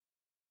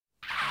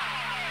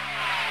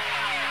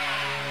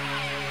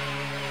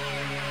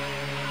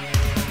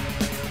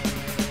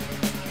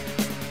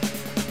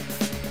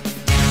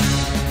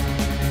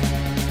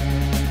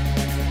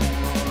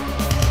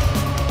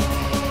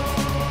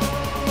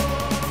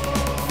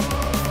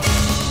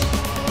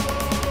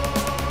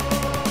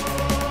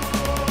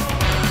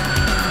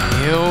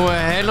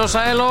og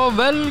sæl og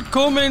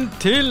velkomin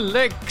til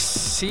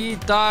leiks. Í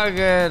dag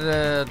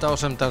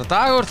dásemdar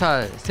dagur,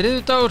 það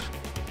þriðjudagur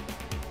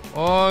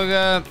og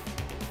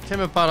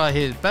kemur bara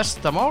hið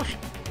besta mál.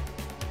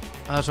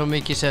 Það svo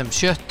mikið sem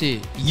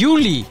 7.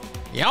 júlí.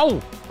 Já,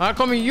 það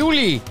komið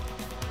júlí.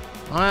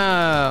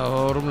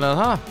 Og rúmlega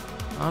það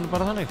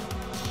bara þannig.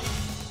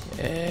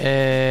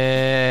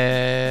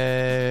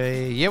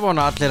 Ég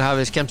vona allir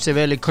hafi skemmt sig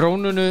vel í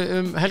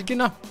krónunu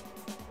helgina.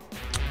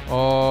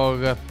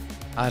 Og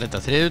það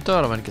þetta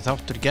þriðjudagur, það var ekki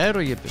þáttur í gær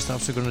og ég byrst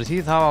afsökunar í því.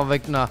 Það var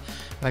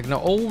vegna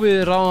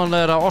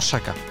óviðráðanlegra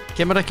orsaka.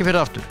 Kemur ekki fyrir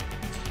aftur.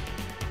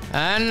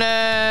 En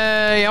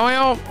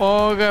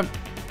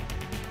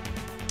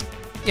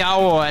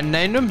og enn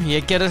einum,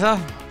 ég gerði það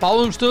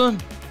báðum stöðum,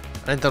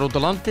 reyndar út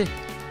á landi.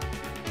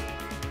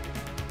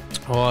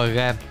 Og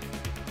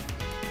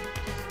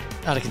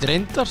það ekkert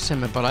reyndar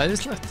sem bara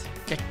æðislegt.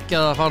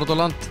 Geggjað að fara út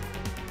á land,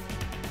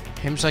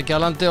 heimsækja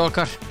landið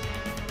okkar.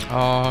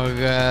 Og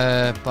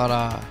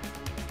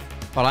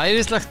bara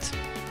æðislegt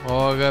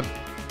og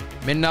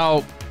minna á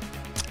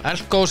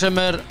Elko sem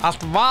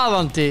allt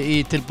vaðandi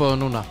í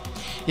tilboðu núna.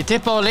 Ég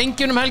tippaði á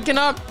lengjunum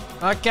helgina,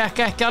 það gekk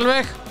ekki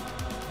alveg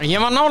en ég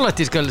var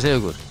nálægt í skal segja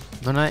ykkur,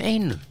 þannig að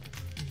einu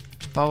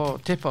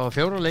tippaði á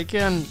 4 leiki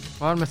en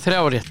var með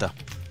 3 rétta,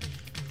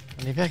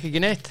 þannig ég fekk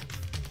ekki neitt,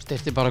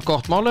 styrti bara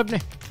gott málefni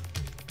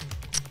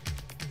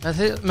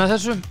með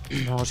þessu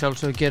og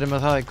sjálfsögðu gerir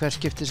með það í hver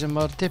skipti sem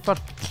maður tippar.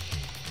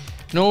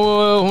 Nú,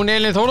 hún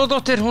Elín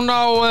Þórodóttir, hún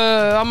á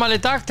afmæli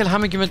í dag, til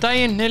hamingju með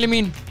daginn, Elín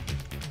mín.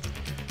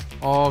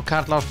 Og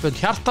Karl Ásbjörn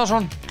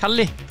Hjartarson,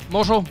 Kalli,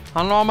 Mósó,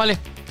 hann á afmæli.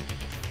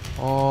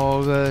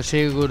 Og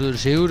Sigurður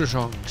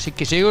Sigurðsson,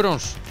 Siggi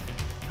Sigurjóns,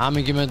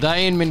 hamingju með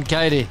daginn, minn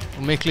kæri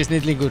og mikli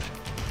snillingur.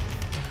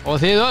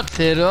 Og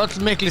þið eru öll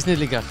mikli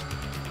snillingar,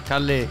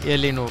 Kalli,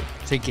 Elín og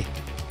Siggi.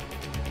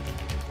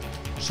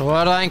 Svo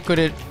það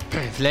einhverjir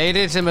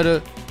fleiri sem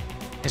eru,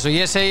 eins og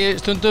ég segi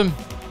stundum,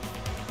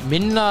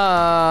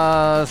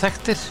 minna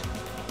þekktir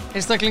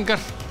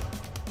einstaklingar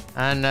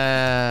en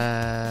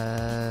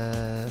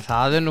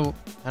það nú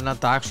þennan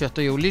dag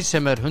 7. júlí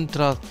sem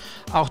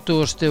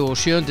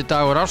 187.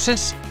 dagur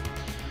ársins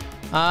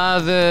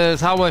að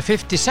þá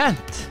 50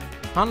 Cent,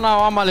 hann á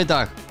afmæli í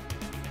dag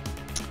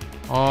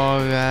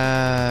og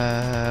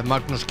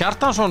Magnús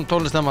Kjartansson,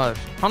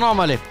 tónlistarmaður, hann á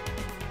afmæli.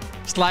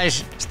 Sly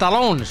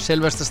Stallone,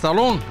 Sylvester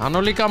Stallone, hann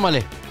á líka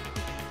afmæli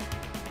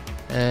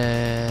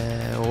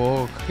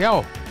og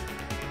já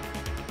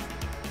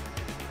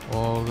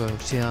og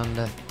síðan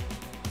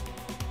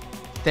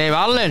Dave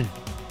Allen,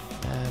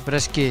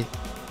 breski,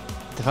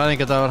 þetta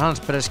fæðingadagur hans,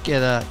 breski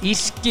eða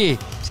írski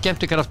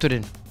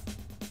skemmtikrafturinn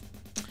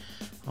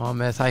og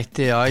með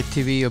þætti á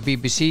ITV og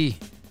BBC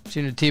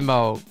sínu tíma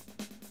og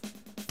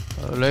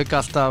lauk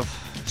alltaf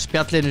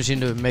spjallinu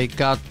sínu May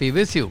God be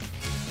with you.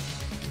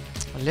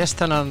 Hann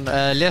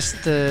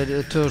lést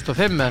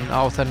 2005 en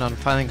á þennan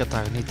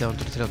fæðingadag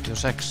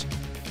 1936.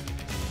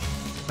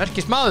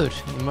 Merkist maður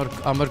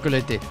að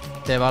mörguleiti,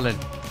 Dave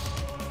Allen.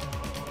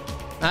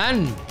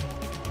 En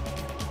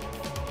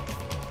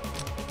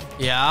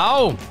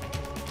já,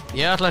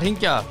 ég ætla að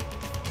hringja.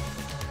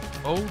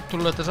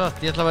 Ótrúlegt satt,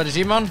 ég ætla að vera í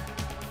síman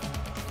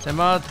sem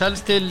að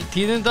telst til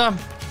tíðinda,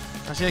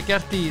 það sé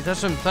gert í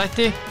þessum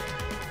þætti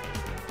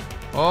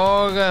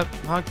og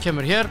hann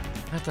kemur hér,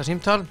 þetta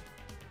símtal.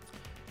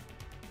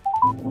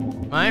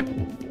 Nei,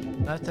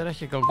 þetta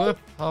ekki gangu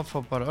upp, það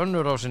fór bara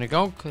önnur rásin í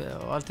gang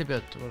og allt í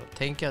bjött og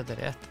tengja þetta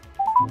rétt.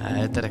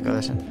 Nei, þetta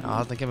eitthvað þessin, já,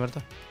 þarna kemur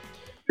þetta.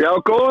 Já,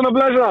 góðan og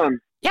blessaðan.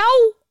 Já,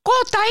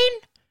 góð daginn.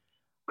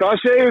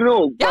 Hvað segir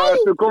nú? Já.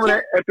 Ertu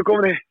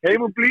komin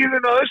heim úr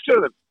blíðinu á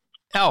Austfjörðum?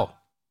 Já.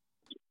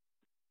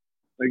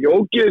 Það ekki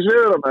ógeðis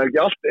veður þarna, ekki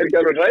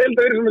alveg hræðilegt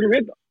að vera sem ekki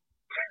vita.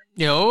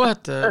 Jó,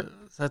 þetta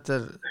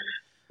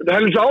Þetta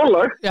helst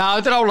álag. Já,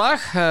 þetta álag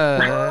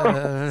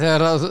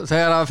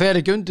þegar það fer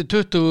ekki undir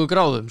 20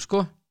 gráðum, sko.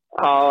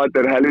 Já,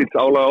 þetta helvits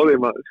álag á því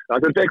maður. Það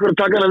er eitthvað að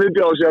taka hana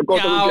viðbjá og segja gott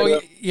að þú gerir það. Já,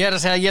 ég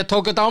að segja, ég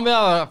tók þetta á mig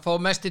að fá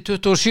mest í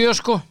 27,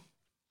 sko.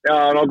 Já,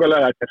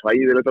 nákvæmlega, þetta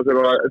hræðilegt að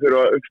þurfa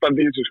að uppstanda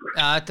í þessu, sko.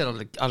 Já, þetta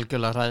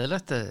algjörlega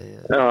hræðilegt.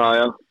 Já.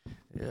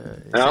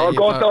 Það var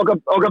gott að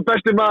okkar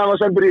besti maður var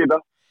sendur í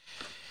þetta.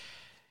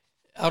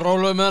 Að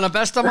róluðu með hana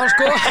besta mann,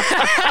 sko.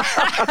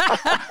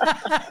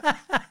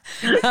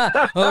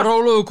 Og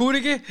róluðu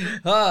kúriki.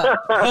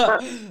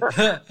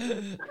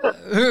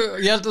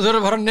 Ég held að þú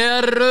þurfum að fara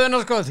neðar í röðina,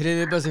 sko.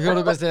 3. besti,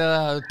 4. besti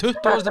eða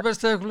 20.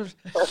 besti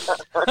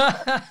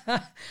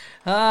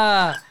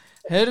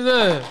heyrðu.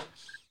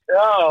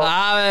 Já.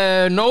 Það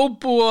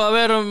nóg búið að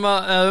vera um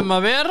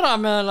að vera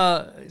meðan að,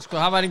 sko,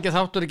 það var engin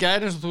þáttur í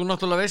gær eins og þú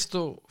náttúrulega veist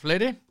og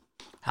fleiri.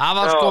 Það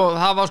var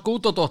sko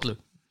út á dollu.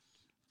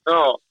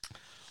 Já.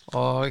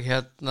 Og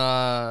hérna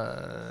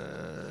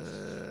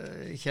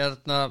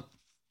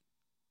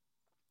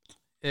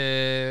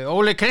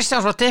Óli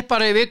Kristjáns var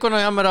tippari í vikuna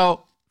hjá mér á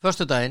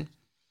föstudaginn.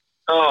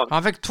 Já.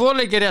 Hann fekk 2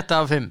 leiki rétt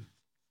af 5.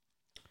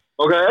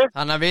 Ok.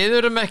 Þannig að við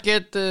erum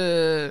ekkert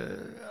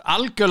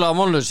algjörlega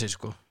vonlausi,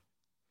 sko.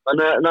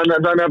 Þannig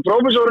að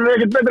prófessorinn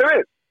ekkert betri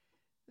við?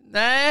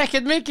 Nei,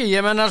 ekkert mikið,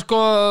 ég menna sko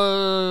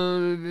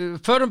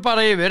förum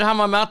bara yfir, hann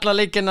var með alla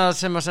leikina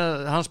sem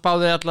hann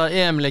spáði alla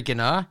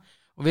EM-leikina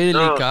og við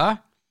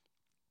líka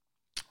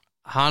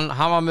hann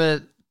var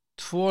með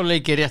 2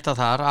 leiki rétta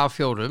þar af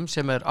 4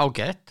 sem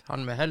ágætt,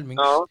 hann með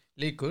helmings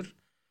líkur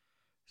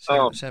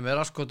sem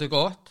askoti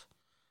gott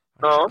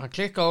hann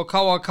klikka á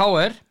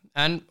KR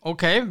en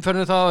ok,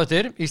 förum þá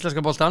eftir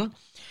íslenska boltan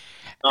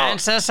en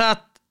þess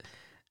að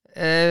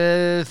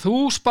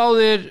þú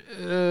spáðir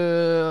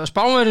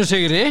Spánverjum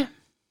sigri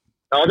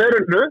Já, þeir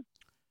unnu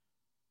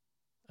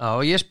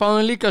Já, ég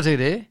spáði líka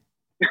sigri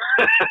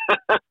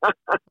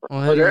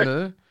og þeir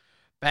unnu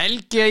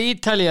Belgia,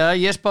 Ítalía,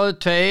 ég spáði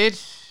 2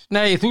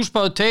 nei, þú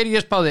spáði 2,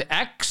 ég spáði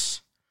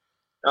X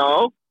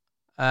Já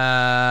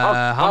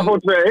hann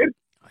fór 2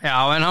 Já,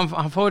 en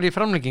hann fór í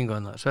framlengingu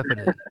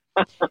sveppinni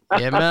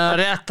ég með að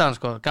rétta hann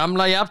sko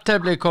gamla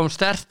jafntefli kom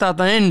sterkt að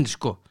það inn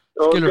sko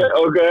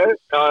Ok,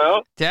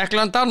 já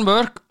Tékkland,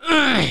 Danmörk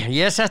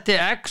ég setti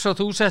X og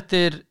þú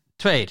settir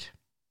 2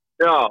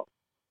 Já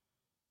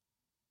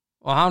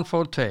og hann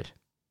fór 2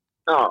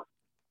 Já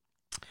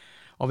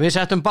og við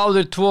settum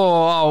báðir 2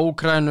 á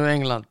Úkraínu og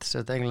England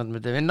sett England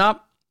myndi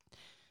vinna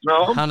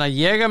þannig að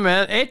ég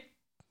með 1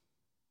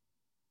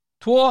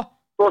 2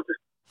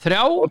 3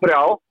 og 3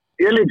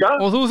 ég líka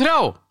og þú 3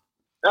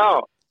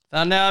 Já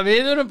þannig að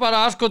við erum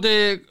bara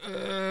askoti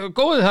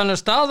góðið, þannig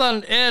að staðan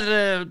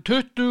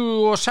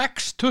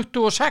 26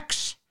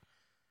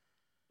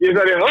 Ég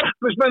þarf í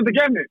hörpu spennandi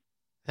kenni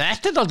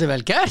Þetta aldrei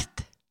vel gert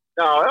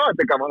Já,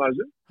 þetta gaman að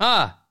þessu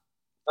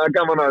Það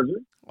gaman að þessu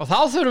Og þá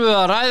þurfum við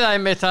að ræða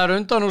einmitt þar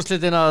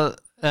undanúrslitin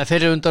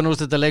fyrir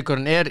undanúrslita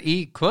leikurinn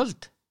í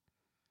kvöld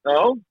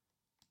Já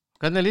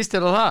Hvernig líst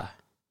þér á það?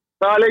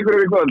 Það leikur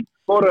í kvöld,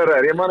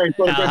 ég man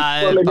ekki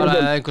það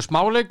bara einhver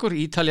smáleikur,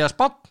 Ítalía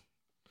Spánn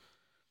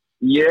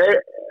Ég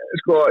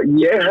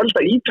held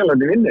að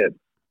Ítalandi vinni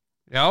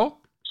Já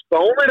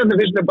Spánverjandi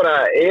finnst mér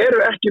bara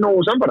eru ekki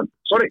nógu sambarn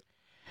sorry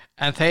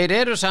En þeir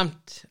eru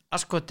samt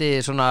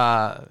askoti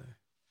svona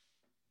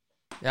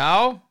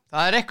Já,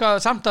 það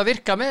eitthvað samt að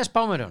virka með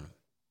Spánverjunum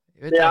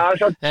Þeir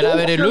hafa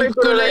verið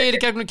lukkulegir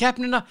gegnum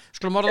keppnina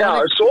Skulum orða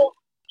það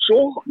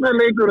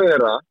Sóknarleikur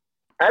þeirra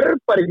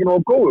bara ekki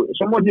nógu góð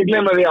Svo mátti ég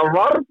glemma því að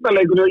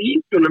varnarleikur og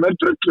Ítölum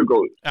drullu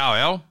góð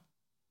Já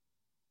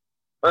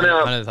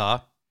Þannig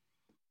það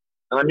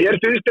Þannig að mér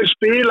finnst þeir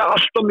spila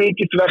alltaf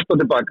mikið þvert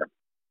og tilbaka.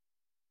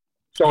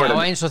 Já,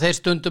 eins og þeir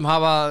stundum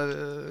hafa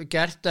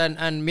gert,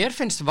 en mér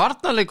finnst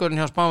varnarleikurinn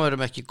hjá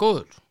Spánverjum ekki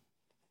góður.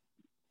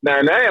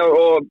 Nei,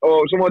 og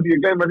svo mátti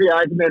ég gleyma því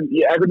að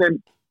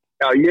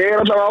ég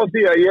alltaf á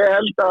því að ég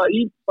held að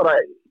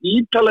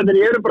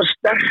Ítalendir eru bara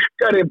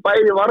sterkari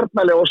bæði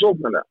varnarlega og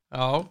sóknarlega.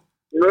 Já.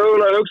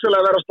 Mögulega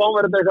hugsalega að vera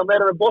Spánverjum eitthvað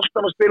meira með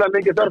boltan og spila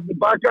mikið þvert og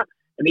tilbaka,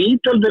 en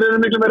Ítalendir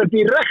eru miklu meira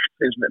direkt,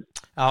 finnst mér.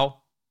 Já,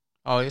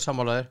 ég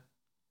sammála þér.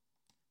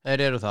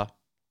 Þeir eru það.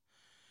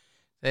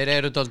 Þeir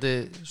eru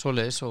dálítið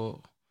svoleiðis og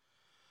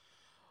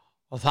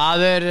það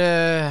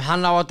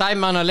hann á að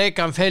dæma hann að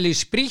leika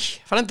Felix Brík,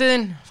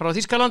 frendiðinn frá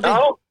Þýskalandi.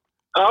 Já.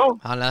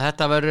 Þannig að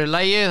þetta verður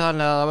lagið,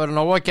 þannig að það verður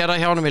nóg að gera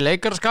hjá honum í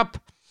leikarskap.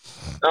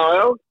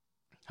 Já.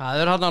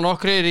 Það hann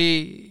nokkrir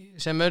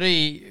sem eru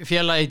í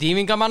félagi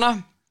dýfingamanna.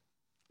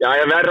 Já,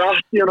 ég verður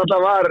allt í hann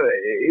alltaf var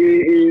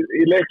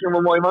í leiknum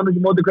og ég mann ekki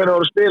móti hvernig það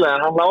voru að spila,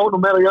 en hann lá nú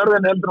meira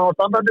jörðin heldur hann á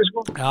standardi,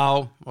 sko.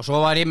 Já, og svo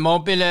var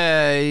Immobile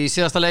í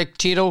síðasta leik,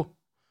 Ciro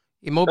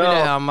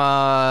Immobile, hann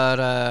var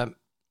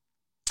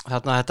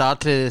þetta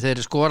atriði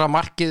þegar skora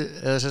markið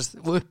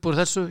upp úr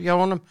þessu hjá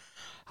honum,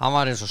 hann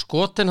var eins og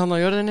skotinn hann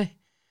á jörðinni.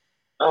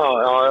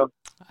 Já.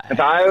 En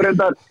það hefur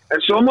reyndar,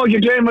 en svo má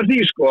ekki gleyma því,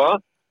 sko,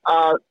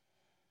 að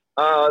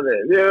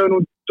við hefum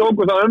nú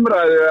tókuð það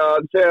umræðu að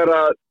þegar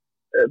að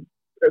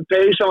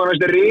Peysa var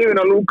næstu rifin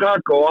á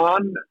Lukaku og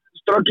hann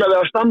strögglaði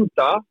að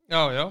standa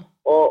já.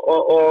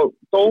 Og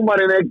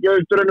dómarinn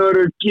gefur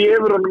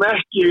honum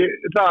ekki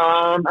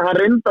það hann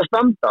reyndi að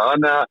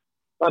standa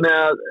þannig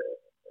að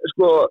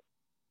sko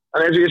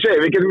eins og ég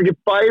segi, við getum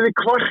ekki bæði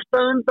kvarta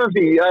undan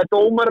því að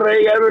dómar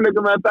eigi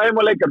erfiðleikum með að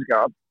dæma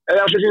leikarskap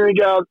eða allir sem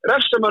ekki að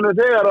refsamönnum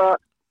þegar að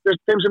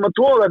þeim sem að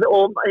toga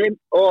og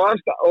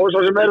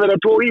svo sem verið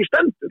að toga í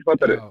stendur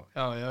fattar þú?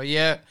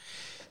 Já,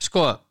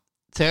 sko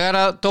þegar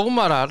að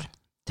dómarar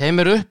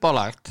þeim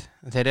uppálagt,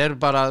 þeir eru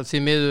bara því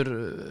miður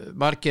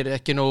margir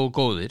ekki nógu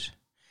góðir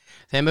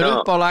þeim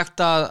uppálagt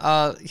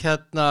að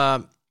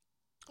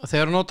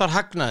þegar notar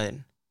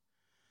hagnaðinn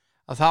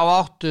að þá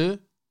áttu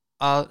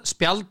að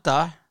spjalda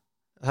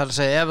þar að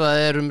segja ef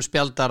það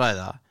spjalda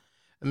ræða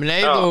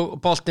leið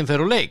og boltinn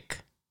fer úr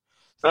leik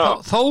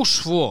þó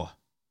svo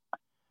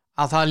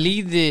að það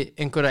líði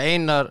einhverja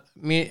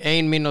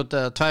 1 mínútu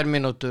eða 2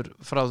 mínútur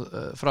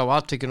frá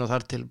atvikinu og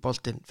þar til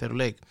boltinn fer úr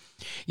leik.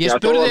 Ég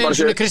spurði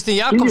eins og Kristinn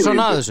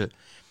Jakobsson að þessu.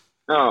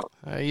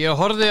 Ég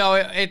horfði á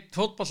einn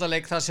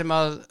fótbollaleik þar sem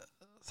að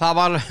það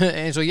var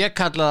eins og ég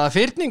kallaði það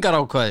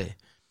fyrningarákvæði.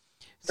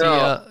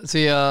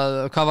 Því að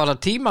hvað var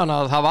það tíman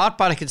að það var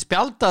bara ekkert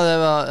spjaldað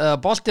ef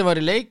boltinn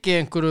var í leiki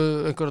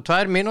einhverju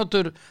 2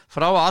 mínútur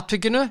frá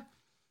atvikinu.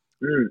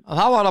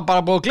 Þá var það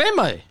bara búið að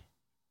gleyma því.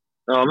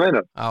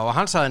 meinar. Já, og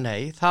hann sagði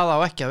nei, það á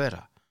ekki að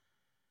vera.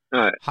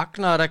 Nei.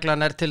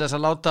 Hagnaðarreglan er til þess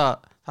að láta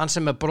þann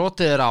sem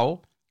brotið á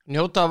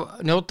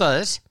njóta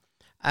þess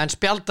en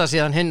spjalda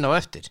síðan hinn á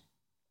eftir.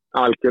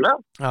 Algjörlega.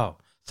 Já,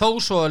 þó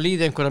svo að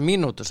líði einhverja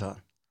mínútur sagði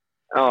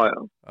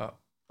hann. Já.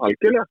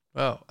 Algjörlega.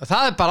 Já,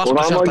 það er bara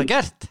alltaf sjálft að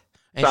gert.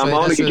 Eins og í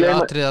þessu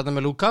atriði þarna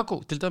með Lukaku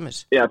til dæmis.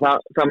 Já,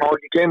 það má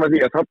ekki gleyma því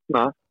að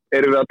þarna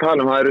erum við að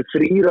tala það eru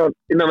 3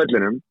 innan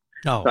vellinum.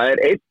 Já. Það er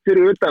 1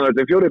 fyrir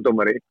utanvöldin 4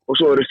 dómari og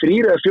svo eru 3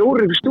 eða 4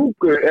 fyrir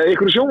stúku eða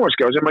einhverju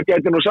sjónvarskjá sem maður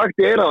getur nú sagt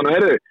í eiraðan og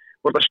herðu,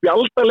 hvort að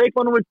spjalda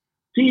leikmann númer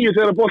 10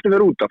 þegar boltinn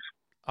fer út af.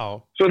 Já.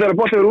 Svo þegar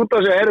boltinn fer út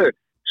af segja, herðu,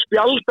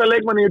 spjalda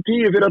leikmann í 10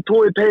 fyrir að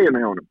tói tegina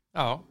hjá honum.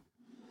 Já.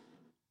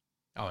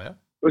 Já.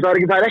 Það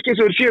er ekki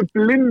eins og þeir séu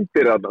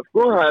blindir þarna,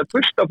 sko. Það er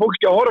fullt af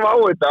fólki að horfa á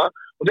þetta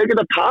og þeir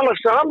geta að tala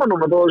saman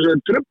núna þó að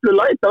þessu truflu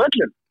læta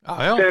vellin.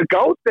 Já. Þeir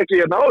gátt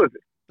ekki hérna áður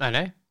fyrir.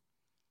 Nei.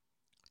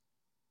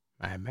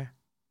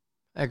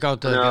 Þeir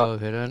gátt ekki áður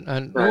fyrir.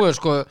 En nú er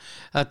sko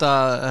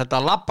þetta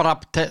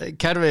labrap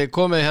kerfi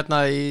komið hérna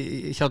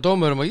hjá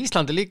dómurum á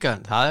Íslandi líka,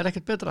 en það er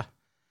ekkert betra.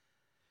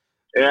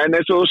 En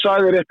eins og þú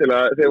sagði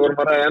réttilega, þegar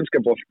vorum að ræða enska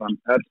boltan,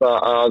 er það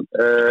að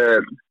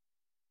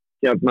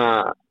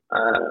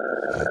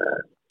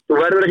þú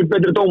verður ekki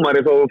betri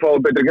dómari þó þú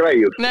fáið betri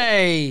græjur.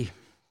 Nei,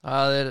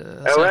 það er ef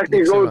þú ert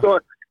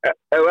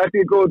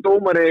ekki góð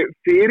dómari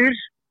fyrir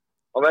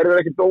þá verður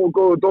ekki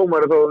góð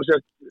dómari þó þú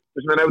sett,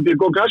 ef þú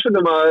er góð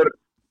kastendamaður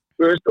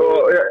og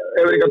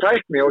hefur ekki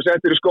tækni og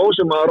settir í skó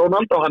sem að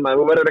Ronaldo hanna,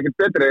 þú verður ekki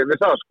betri við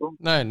það, sko.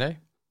 Nei,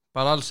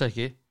 bara alls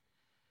ekki.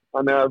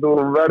 Þannig að þú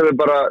verður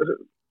bara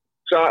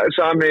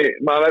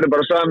maður verður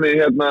bara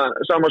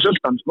sama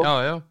sultan, sko.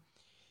 Já.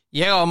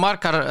 Ég á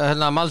margar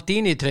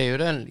Maldini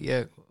treyjur en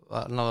ég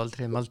náði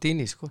aldrei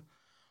Maldini, sko.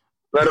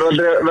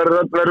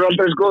 Verður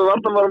aldrei skoðu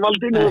vartamar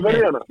Maldini og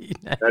ferði hana? Nei.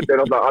 Þetta er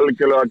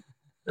náttúrulega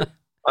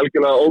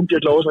algjörlega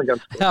ógeðslega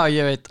ósanngjarnt, sko. Já,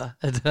 ég veit það.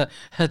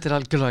 Þetta er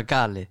algjörlega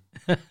gali.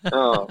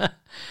 Já.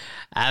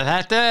 En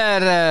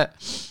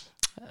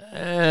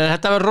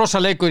þetta verður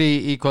rosaleikur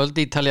í kvöld,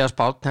 Ítalía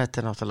Spán. Þetta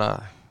er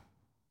náttúrulega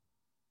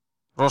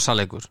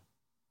rosaleikur.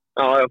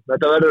 Já,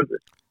 þetta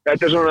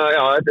er svona,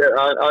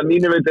 að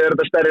mínu viti er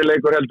þetta stærri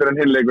leikur heldur en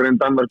hinn leikur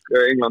en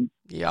Danmark-England.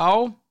 Já,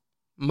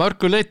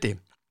 mörgu leyti.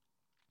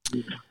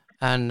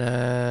 En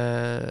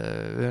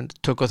við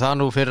tökum það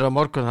nú fyrir á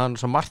morgun, það er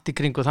svo margt í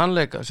kringu þann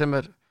leika sem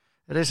er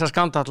risa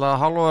skandall að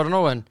hálfa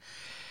nóg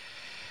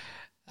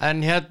en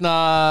hérna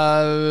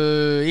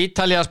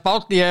Ítalía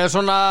Spán,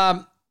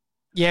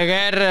 ég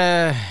er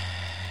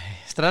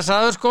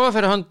stressaður sko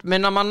fyrir hönd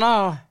minna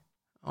manna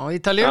á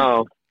Ítalíu.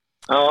 Já.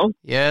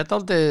 Ég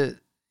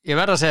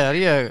verð að segja þér,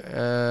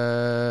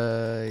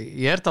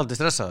 ég er dálítið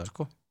stressaður,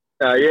 sko.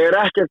 Já, ég er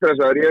ekki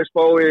stressaður, ég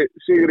spái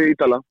sigri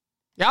Ítala.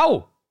 Já.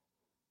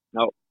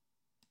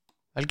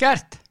 Vel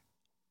gert.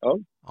 Já.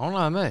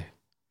 Ánægður með þig.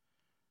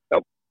 Já.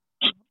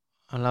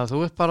 Þannig að þú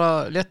ert bara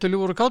léttur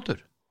ljúfur og kátur.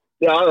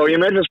 Já, og ég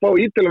meðlega spá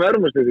Ítalum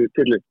erumastið.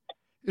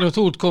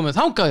 Þú ert komið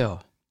þangað, já?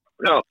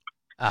 Já.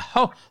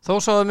 Já, þó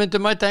svo að myndu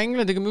mæta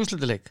Englendingum í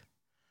úrslitaleik.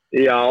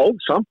 Já,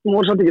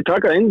 samt ekki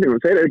taka Englendingum,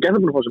 þeir eru ekki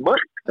ennþá búin að fá sér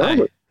mark.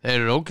 Nei. Þeir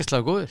eru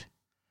ógeðslega góðir.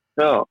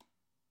 Já.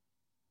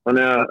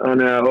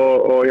 Þannig að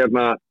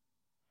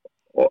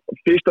og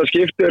fyrsta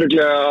skipti á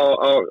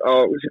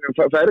sínum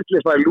ferli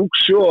fær Luke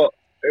Shaw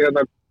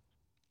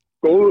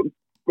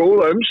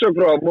góða umsögn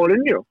frá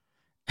Mourinho.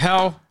 Já.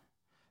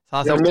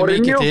 Það þurfti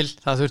mikið til.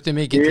 Það þurfti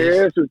mikið til.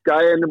 Jesus,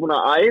 gæinn er búin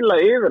að æla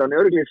yfir hann í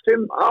örugglega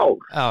 5 ár.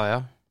 Já.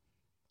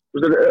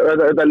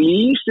 Þetta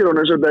lýsir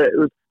honum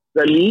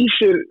það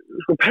lýsir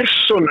sko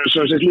persónu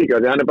sem sér líka,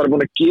 því hann er bara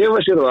búin að gefa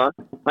sér það,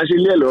 hann sé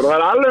lélugur og það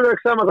er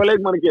alveg sama hvað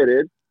leikmanni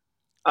gerir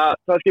að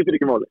það skiptir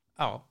ekki máli.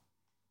 Já.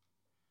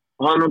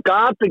 Og hann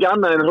gat ekki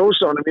annað en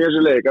hrósa honum í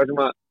þessu leik, þar sem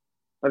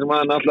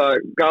hann alltaf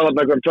gaf hann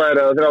eitthvað 2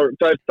 eða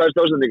 3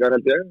 stóðsendingar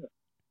held ég.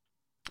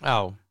 Já,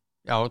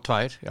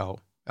 2, já.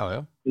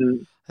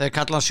 Þeir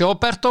kalla hann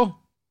Sjóberto.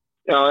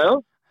 Já.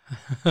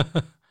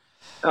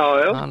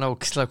 Hann er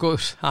ógeðslega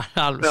góður, hann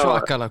er alveg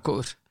svakalega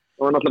góður.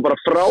 Og hann alltaf bara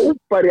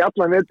frábær í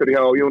allan vetur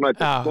hjá United.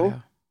 Já.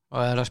 Og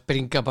er að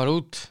springa bara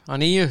út á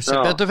nýju sem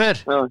betur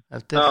fer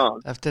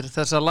eftir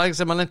þessa læg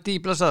sem hann lendi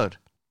í blessaður.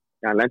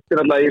 Já, hann lendi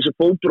alltaf í þessu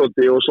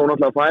fótbroti og svo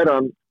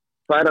náttúrulega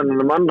færa hann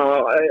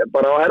manna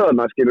bara á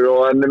herðarna, skilur,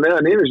 og hann er með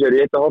hann yfir sér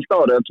í 1,5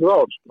 ár eða 2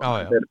 ár.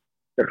 Já.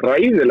 Það er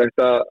ræðilegt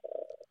og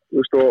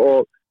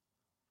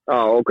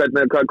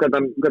hvernig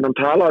hann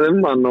talaði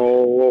hann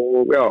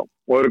og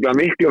örugglega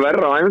miklu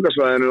verra á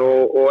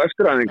æfingasvæðinu og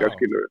eftiræfingar,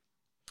 skilur.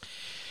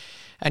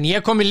 En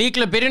ég kom í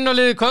líklega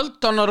byrjunarliði kvöld,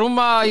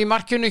 Donnarumma í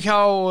markinu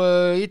hjá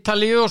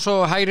Ítalíu og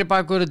svo hægri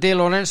bakur Di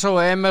Lorenzo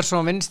og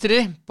Emerson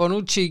vinstri,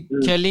 Bonucci,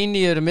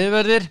 Chiellini eru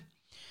miðverðir,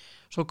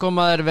 svo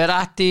komaður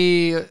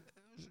Verratti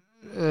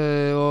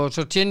og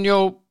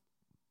Jorginho,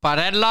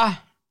 Barella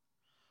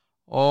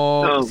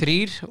og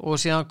 3 og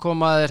síðan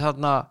komaður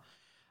hérna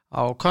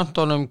á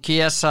kontónum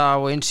Chiesa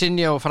og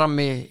Insigne og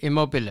frammi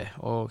Immobile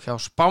og hjá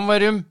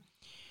Spánverjum,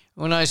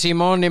 Unai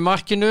Simón í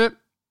markinu,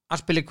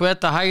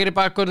 Aspilicueta hægri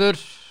bakurður,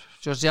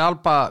 Jose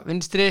Alba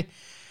vinstri,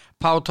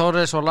 Pau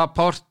Torres og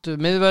Laporte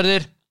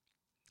miðverðir,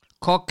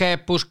 Koke,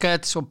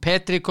 Busquets og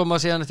Petri koma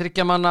síðan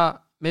 3 manna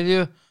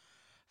miðju,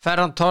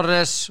 Ferran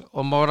Torres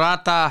og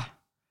Morata,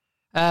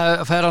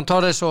 Ferran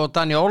Torres og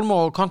Dani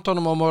Olmo og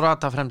Kontonum og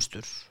Morata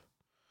fremstur.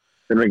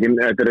 Þetta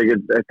er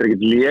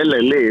ekkert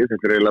léleg lið,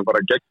 þetta er eiginlega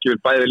bara geggjur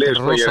bæði lið.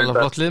 Þetta er rosalega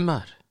flott lið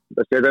maður.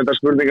 Það setja þetta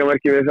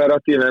spurningamerki við það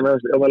rætt í, en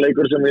það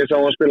leikur sem ég sá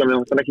að spila með,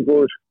 það er ekki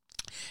góður.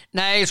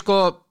 Nei,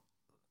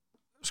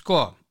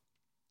 sko,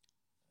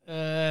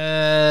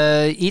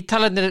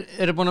 Ítalarnir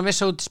eru búin að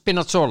missa út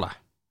Spinazzola,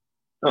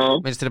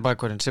 vinstri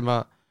bakvörðinn, sem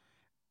að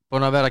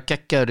búin að vera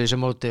geggjaður í þessu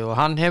móti og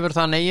hann hefur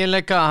þann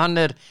eiginleika að hann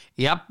er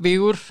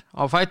jafnvígur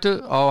á fætu,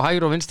 á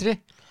hægri og vinstri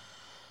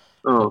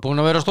og búin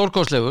að vera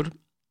stórkostlegur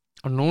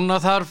og núna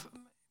þarf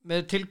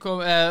með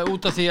tilkom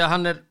út af því að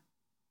hann er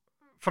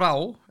frá,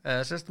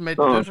 sérst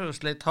meitur,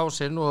 sleitt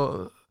hásinn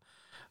og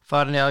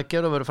farin í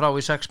aðgerð og verið frá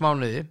í 6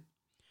 mánuði.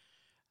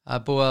 Það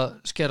er búið að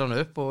skera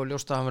hann upp og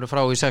ljóst að hann verið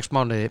frá í 6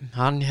 mánuði.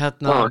 Hann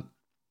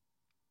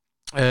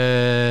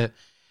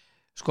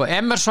sko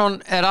Emerson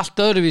er allt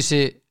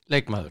öðruvísi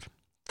leikmaður.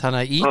 Þannig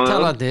að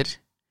Ítalarnir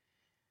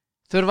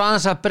þurfa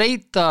aðeins að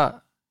breyta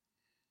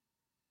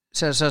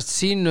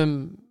sínum,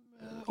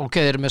 ok,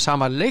 þeir eru með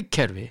sama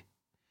leikkerfi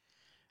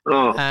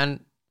en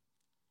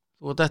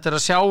þú þetta er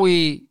að sjá í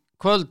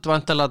kvöld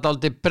vantilega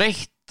dálítið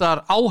breyttar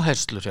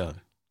áherslur hjá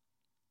þeim.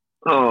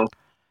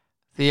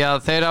 Því að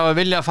þeir hafa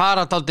vilja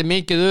fara dálítið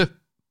mikið upp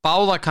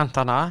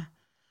báðakantana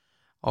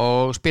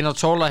og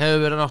Spinazzola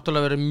hefur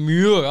náttúrulega verið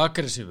mjög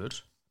aggressífur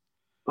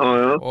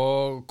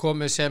og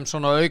komið sem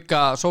svona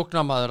auka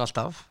sóknarmaður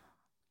alltaf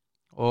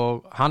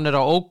og hann er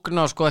að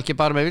ógna sko ekki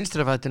bara með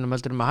vinstrifættinum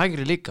heldur með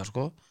hægri líka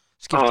sko,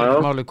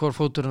 skiptir máli hvor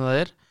fóturinn það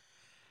er.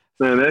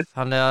 Nei.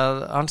 Þannig að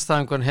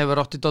andstæðingun hefur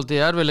átt í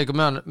dálítið erfiðleikum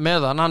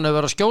með hann hefur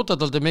verið að skjóta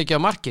dálítið mikið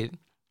á markið.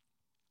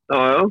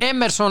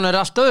 Emerson er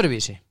allt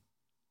öðruvísi.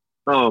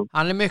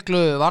 Hann er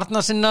miklu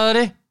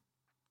varnarsinnaðari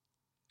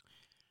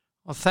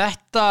og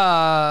þetta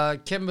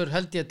kemur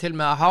held ég til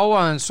með að háa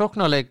en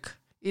sóknarleik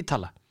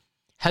Ítala,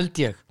 held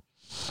ég.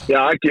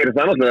 Já, það gerir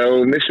það náttúrulega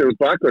og missir út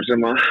bakvörð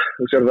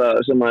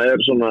sem að er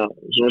svona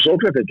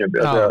sóknarþekkjandi.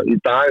 Í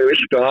dag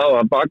viltu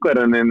hafa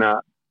bakvörðin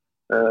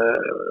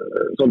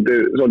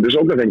svolítið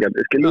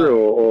sóknarþengjandi, skilur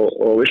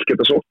og vill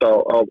geta sótt á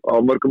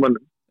mörgum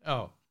mönnum.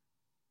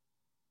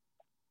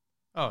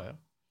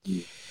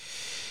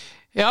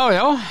 Já,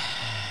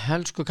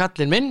 helsku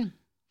kallinn minn.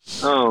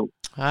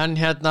 En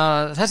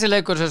þessi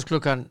leikur sérst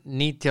klukkan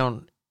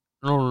 19:00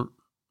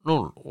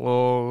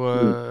 og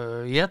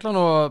ég ætla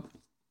nú að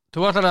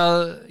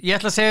ég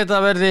ætla að segja þetta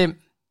að verði,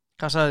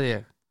 hvað sagði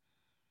ég?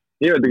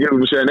 Ég veit ekki um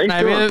að segja neitt.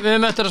 Nei,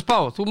 við möttum að spá,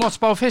 þú mátt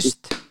spá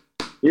fyrst.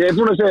 Ég er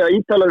búin að segja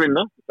Ítalar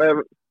vinna.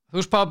 Þú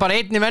spáði bara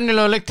einn í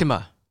venjulegu leiktíma?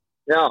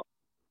 Já.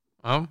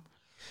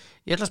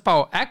 Ég ætla að spá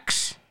X.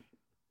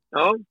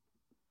 Já.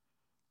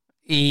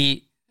 Í,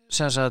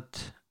 sem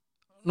sagt,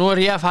 nú er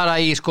ég að fara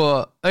í sko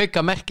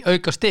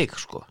auka stig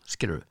sko,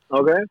 skilur við.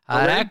 Okay.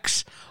 Það er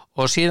X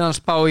og síðan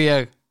spá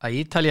ég að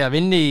Ítalía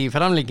vinni í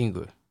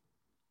framlengingu.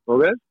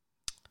 Ok.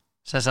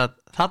 Sem sagt,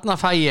 þarna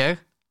fæ ég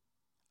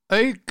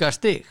auka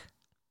stig.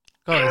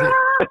 Hvað er því?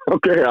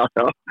 Ok, já.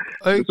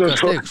 Auka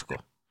stig sko.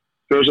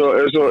 Svo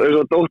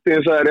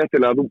dóttiðin sagði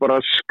réttilega að þú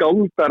bara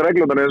skáldar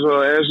reglundar eins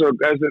og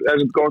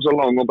góð svo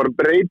lang og bara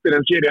breytir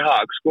þeim sér í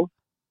hag, sko.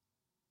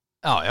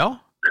 Já.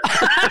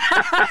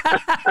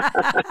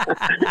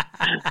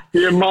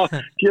 Ég má þetta.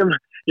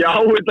 Ég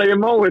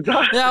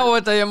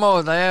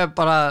er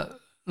bara,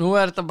 nú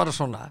er þetta bara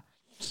svona.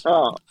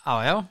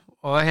 Já.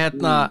 Og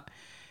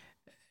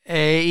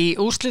í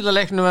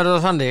úrslitaleiknum verður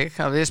það þannig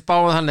að við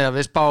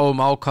spáum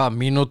á hvað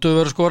mínútu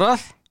verður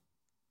skorað,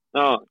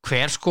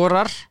 hver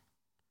skorar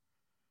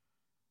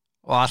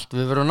og allt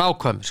við verðum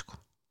nákvæmir sko.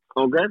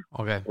 Ok.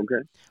 Og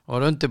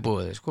verður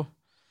undirbúið sko.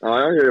 Já,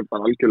 ég er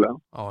bara algjörlega.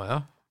 Já.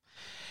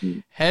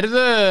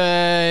 Heyrðu,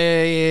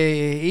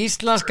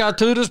 íslenska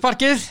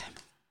tuðrusparkið.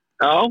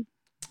 Já.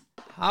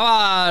 Það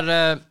var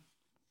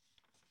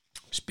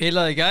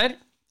spilað í gær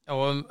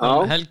og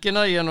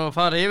helgina, ég nú að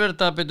fara yfir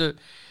þetta byrju.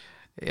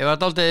 Ég var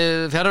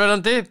dálítið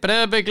fjarverandi.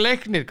 Breiðablik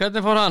Leiknir,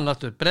 hvernig fór hann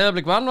aftur?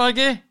 Breiðablik vann, var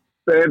ekki?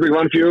 Breiðablik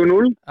vann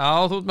 4-0. Já,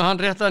 þú ert með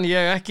hann réttan,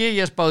 ég ekki.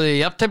 Ég spáði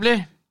í jafntefli.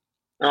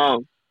 Já.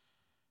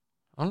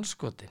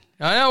 Anskotin.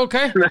 Já, ok.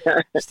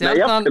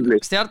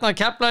 Stjarnan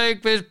Keflavík,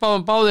 við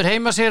spáðum báðir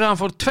heima sér að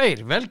hann fór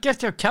 2. Vel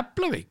gert hjá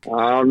Keflavík.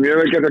 Já, mjög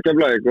vel gert hjá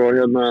Keflavík og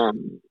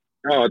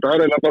þetta er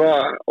eiginlega bara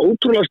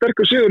ótrúlega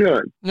sterkur sigur hjá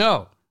þeim. Já.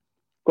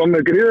 Kom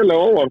með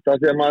gríðarlega óvart af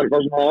því að maður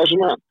var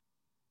svona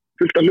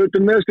fullt af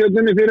hlutum með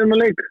Stjörnunni fyrir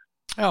með leik.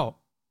 Já,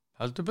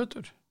 heldur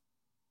betur.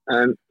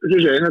 En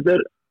þetta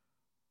er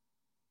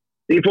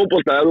í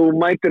fótbolta, ef þú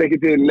mætir ekki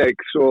til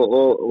leiks og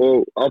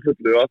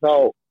áfullu og þá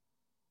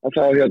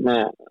færi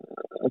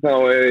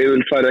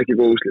ekki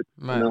góð úrslit.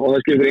 Og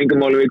það skiptir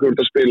engum máli við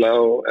hvort að spila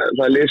og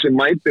það er lið sem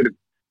mætir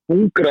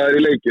hungraður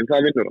í leikin,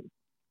 það vinnur hann.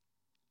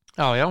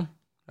 Já,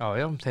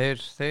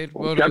 þeir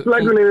voru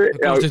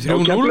komstu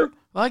 3-0,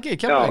 var ekki,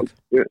 Keflavík?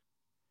 Ég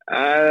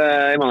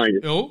man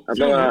ekki. Jú, 3-0,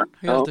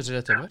 ég held þessi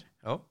rétt hjá mér.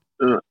 Já.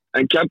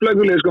 En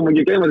Keflavíkurlið sko maður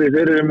ekki gleyma því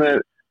þeir eru með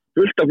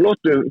fullt af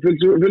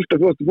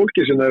flottu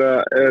fólki sem er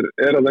að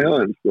það hjá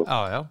þeim sko.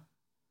 Já.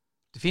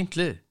 Þetta fínt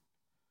lið.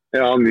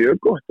 Já, mjög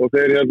gott og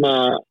þeir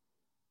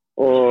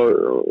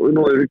og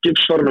nú er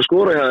Gibbs farin að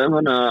skora hjá þeim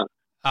þannig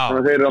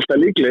að þeir eru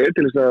alltaf líklegir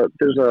til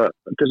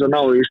þess að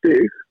ná í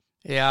stig.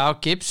 Já,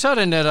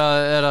 Gibbsarinn er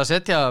að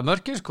setja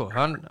mörkin sko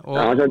og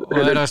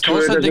er að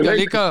stóðsendinga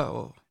líka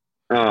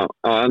Já,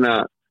 þannig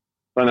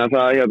að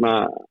það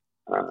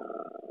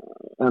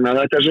þannig að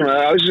þetta svona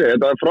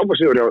þetta er frábær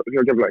sigur hjá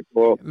Keflavík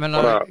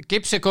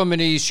Gibbs er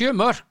komin í 7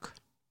 mörk.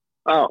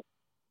 Já.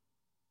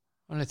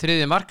 Hann er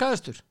 3.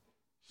 markaðastur.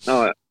 Já.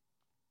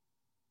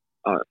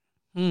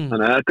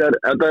 Þannig að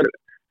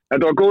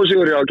þetta var góð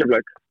sigur hjá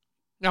Keflavík.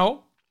 Já.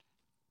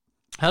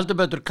 Heldur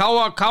betur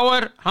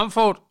KR hann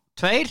fór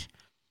 2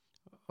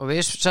 og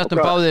við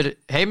settum báðir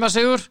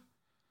heimasigur.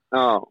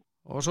 Já.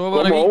 Og svo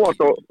var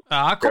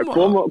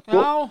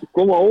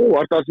koma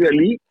óvart að því að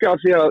líka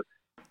því að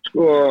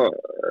sko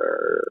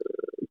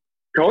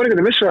KR ekki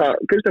að missa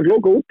Kristján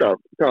Flóka út af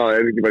það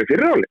er ekki bara í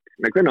fyrri hálfleik.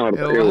 Nei, hvernig var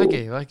það? Jú,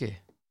 ekki.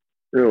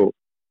 Jú.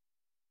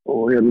 Og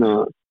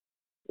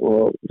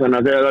og þannig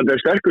að þetta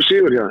er sterkur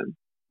sigur hjá þeim.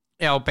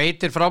 Já,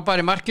 Beitir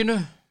frábær í markinu.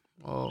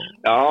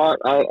 Já,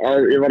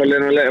 ég var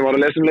að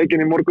lesa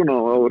leikinn í morgun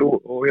og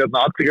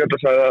allir gæta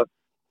sagði að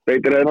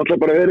Beitir hefði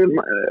náttúrulega bara verið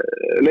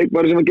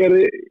leikmaður sem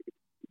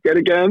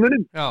gerði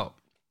gæðamuninn. Já,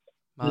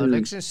 maður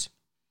leiksins.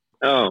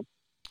 Já.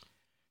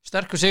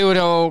 Sterkur sigur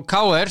hjá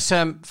KR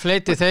sem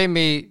fleiti þeim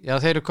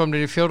þeir eru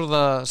komnir í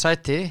 4.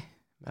 sæti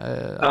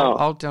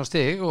 18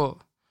 stig og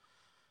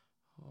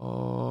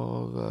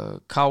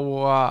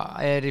KA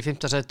er í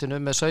 5. sætinu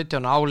með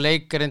 17 á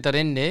leikrindar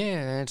inni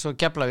eins og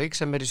Keflavík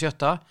sem er í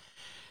 7.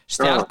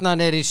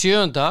 Stjarnan er í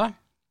 7.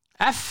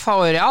 FH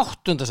er í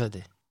 8.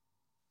 sæti.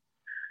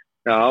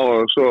 Já,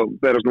 og svo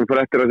berast nú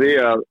fréttir af því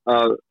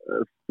að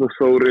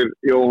Þórir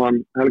Jóhann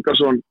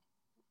Helgason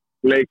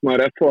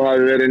leikmaður FH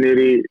hafi verið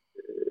niður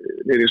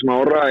í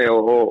Smára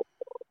og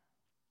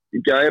í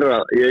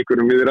gæra í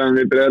einhverjum viðræðum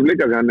við Breiðablik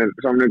hann er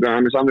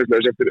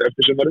samningslaus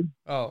eftir sumarið.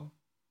 Já.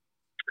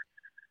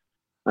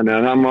 Þannig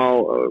að það má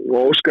og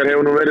Óskar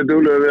hefur nú verið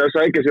duglegur við að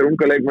sækja sér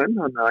unga leikmenn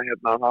þannig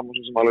að það má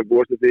svo sem alveg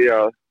búast til því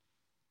að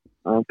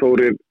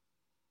Þórir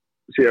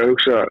sé að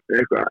hugsa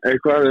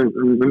eitthvað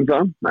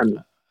það en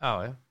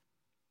Já.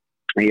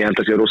 Ég held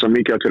að sé rosa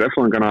mikið að fyrir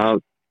F-fóðingana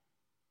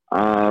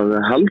að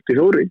haldi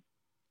Þóri.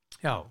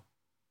 Já.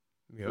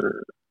 Mjög.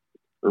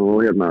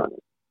 Og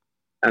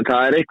en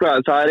það er eitthvað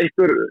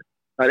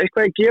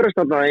að gerast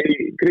þarna í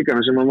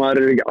kriganum sem að maður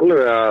er ekki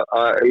alveg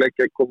að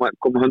leggja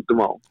koma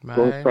höndum á.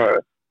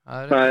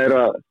 Það er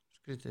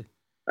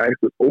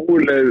eitthvað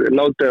óleið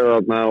látið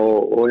þarna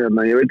og ég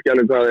veit ekki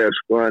alveg hvað það er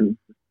sko en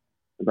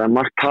það er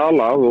margt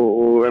talað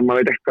og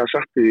maður veit eitthvað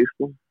satt í því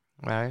sko.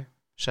 Nei,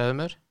 segðu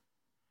mér.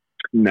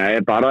 Nei,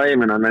 bara ég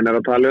menn er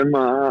að tala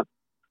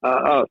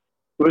að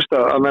þú veist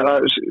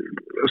að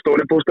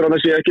stóri póstur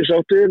sé ekki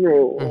sáttir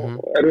og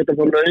erfitt að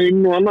fá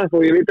laun og annað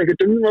og ég veit ekki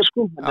það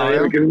sko ég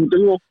hef ekki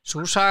það. Sú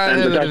saga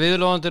hefur verið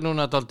viðlóðandi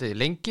núna dálítið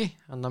lengi,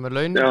 annað með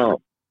launin. Já,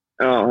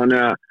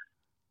 þannig að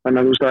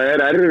þú veist það er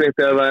erfitt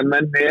ef að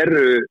menn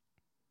eru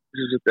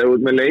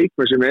með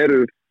leikmenn sem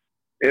eru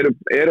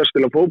að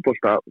spila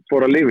fótbolta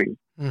for a living.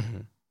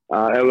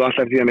 Ef þú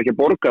alltaf því hann ekki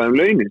borgað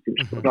launin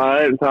sko.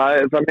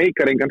 Það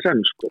meikar engan senn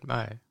sko.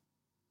 Nei.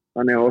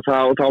 Þannig og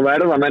þá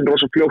verða menn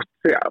rosa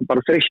fljótt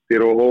bara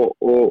þreyttir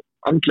og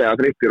andlega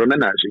þreyttir og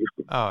nenna þessi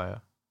sko.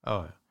 Já.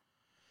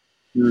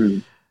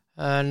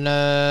 En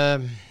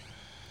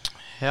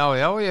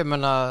ég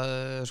menna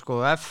sko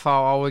FH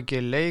á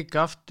ekki leik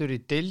aftur í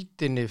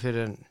deildinni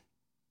fyrir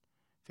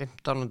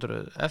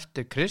 1500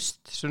 eftir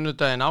Krist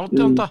sunnudaginn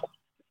 18.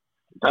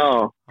 Já.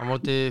 Á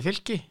móti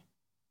Fylki.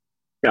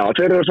 Já,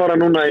 þeir eru að fara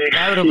núna í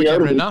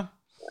Evrópukeppnina.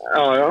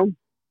 Já.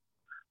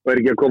 Og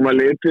ekki að koma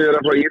litið þeirra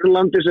frá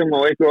Írlandi sem á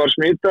eitthvað var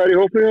smitaður í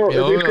hópni og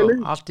Jú,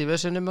 allt í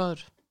vesinni maður.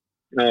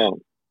 Já.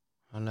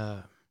 Þannig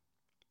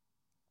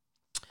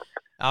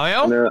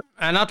Já,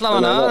 en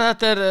allavega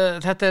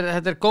þetta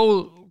er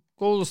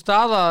góð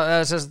staða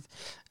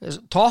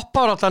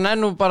toppar alltaf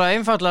ennú bara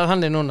einfallega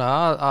þannig núna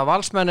að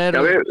valsmenn eru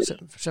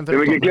sem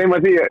fyrir ekki gleyma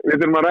því við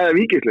þurfum að ræða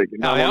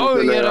Víkisleikin. Já,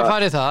 ég er að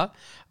fara í það.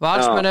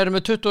 Valsmenn eru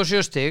með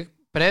 27 stig,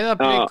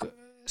 Breiðablik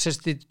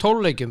í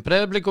 12 leikjum,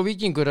 Breiðablik og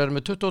Víkingur eru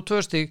með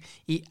 22 stig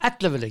í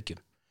 11 leikjum.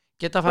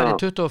 Geta farið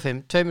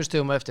 25, 2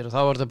 stigum eftir og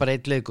þá var það bara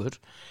 1 leikur.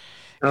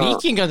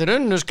 Víkingarnir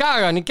unnu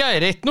Skagan í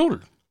gær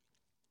 1-0.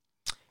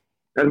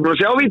 Ertu búin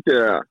að sjá vítið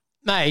eða?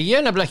 Nei, ég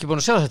er nefnilega ekki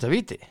búin að sjá þetta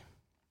víti.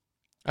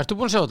 Ertu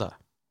búin að sjá þetta?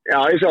 Já,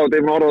 ég sá þetta,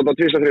 ég maður orða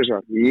þetta 2-3.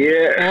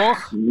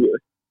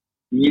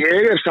 Ég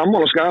er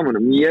sammála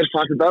Skagamönnum. Ég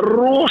fannst þetta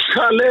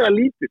rosalega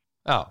lítið.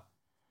 Já.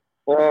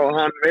 Og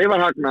hann veifar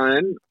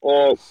hagnaðinn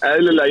og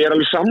eðlilega, ég er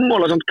alveg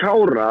sammála samt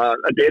Kára,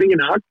 þetta er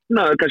engin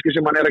hagnaður kannski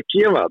sem hann er að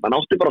gefa þetta, hann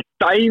átti bara að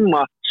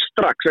dæma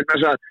strax, vegna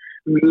þess að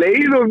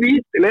leið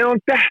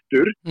hann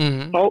dettur,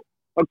 þá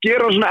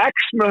gera hann svona X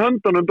með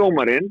höndunum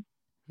dómarinn,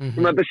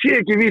 sem þetta sé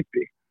ekki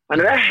víti. Hann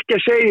er ekki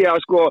að segja,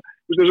 sko,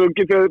 þú veist, svo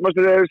getur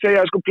maður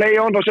segja, sko, play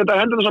on, þá setja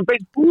hendurna saman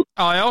beint út.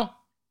 Já.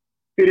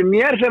 Fyrir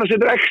mér þegar hann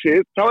setur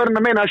exit, þá hann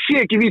að meina að sé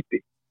ekki víti.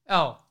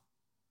 Já.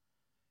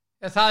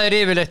 Það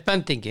yfirleitt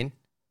bendingin.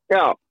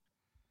 Já,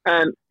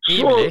 en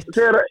svo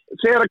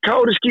þegar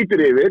Kári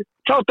skýtur yfir,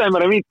 þá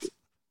dæmar hann víti.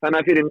 Þannig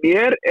að fyrir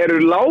mér eru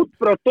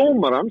látbrá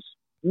dómarans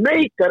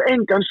meikar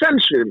engan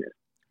sens fyrir mér.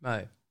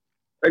 Nei.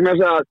 Vegna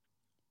þess að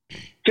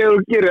þegar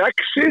þú gerir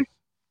exit,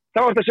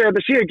 þá er þetta að segja að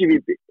þetta sé ekki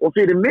víti. Og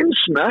fyrir minn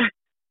smekk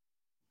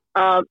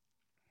að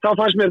þá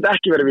fannst mér þetta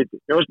ekki vera víti.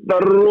 Það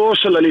er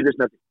rosalega lítið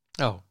snett.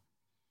 Já.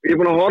 Ég er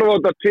búin að horfa á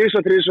þetta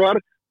 2-3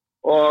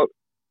 og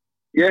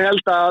ég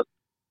held að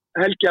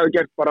Helgi hafi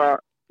gert bara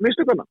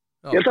mistökuna.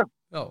 Ég held að.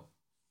 Já.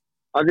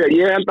 Af því að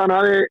ég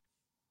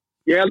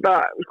held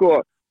að, sko,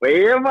 og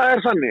ef það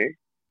er þannig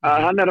að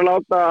hann er að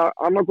láta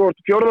annarkvort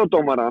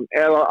fjórðadómaran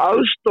eða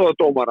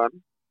aðstoðadómaran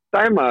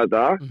dæma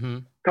þetta,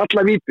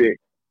 kalla víti,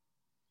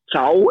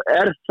 þá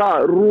er það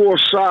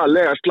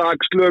rosalega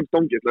slög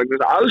dómgæsla.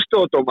 Þess að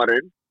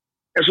aðstoðadómarinn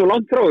er svo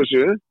langt frá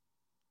þessu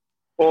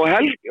og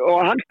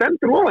hann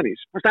stendur ofan í.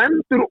 Hann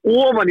stendur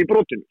ofan í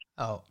brotinu.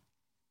 Já.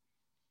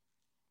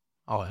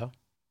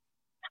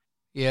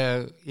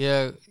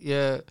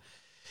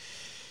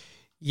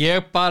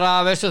 Ég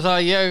bara, veistu það,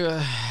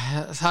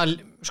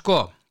 sko,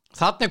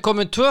 þarna er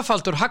komin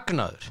tvöfaldur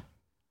hagnaður.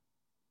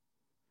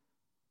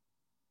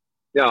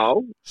 Já.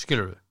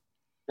 Skilurðu?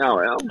 Já.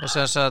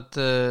 Þess að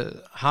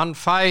hann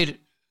fær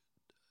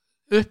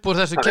upp úr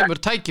þessu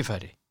kemur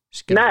tækifæri.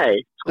 Skilurðu?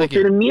 Nei, sko,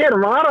 fyrir mér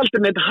var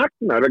aldrei neitt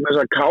hagnaður vegna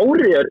þess að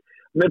Kári er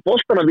með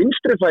boltana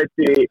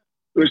vinstrifæti,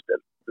 þú veist,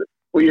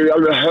 og ég er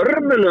alveg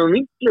hörmulegum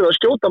vinklið að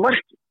skjóta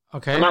marki.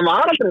 Okay. Þannig að hann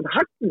var aldrei neitt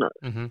hagnaður.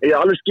 Ég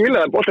alveg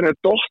skilja að boltana er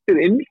dottið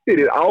inn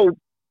fyrir á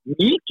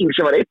Víking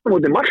sem var einn á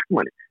móti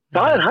markmanni.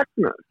 Það er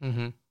hagnaður.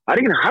 Það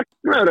er ekki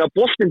hagnaður að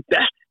boltin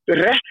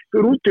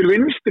rekkur út til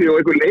vinstri og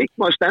einhver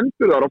leikmaður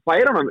stendur þar og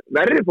færa hann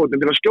verri fótum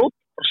til að skjóta.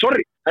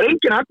 Sorry, það er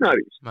engin hagnaður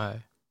í þessu. Nei.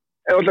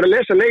 Ef þú ætlar að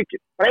lesa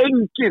leikinn. Það er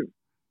engin.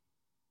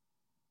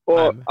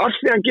 Og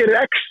allt því hann gerir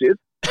exit,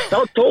 þá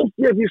tók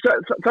ég því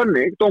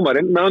þannig,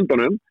 dómarinn með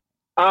öndunum,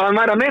 að hann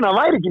væri að meina að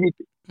hann væri ekki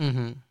víti.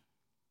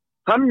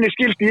 Þannig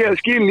skil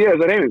ég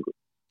þessa reyfingu.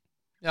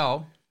 Já.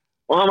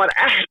 Og hann var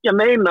ekki að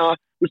meina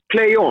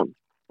play on.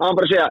 Hann var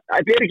bara að segja,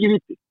 þetta er ekki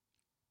víti.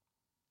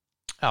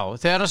 Já,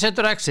 þegar hann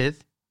setur exit,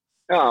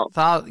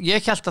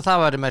 ég held að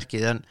það væri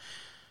merkið, en...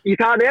 Í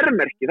það er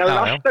merkið. Það er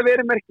alltaf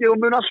verið merkið og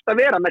mun alltaf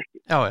vera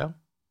merkið. Já.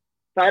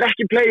 Það er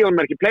ekki play on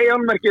merkið. Play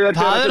on merkið er...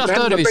 Það er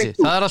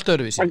allt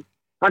öðruvísi.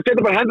 Hann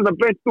setur bara hendurna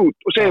beint út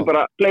og segir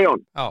bara play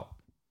on. Já.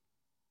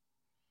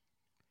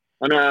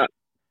 Þannig að...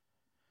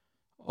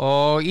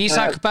 Og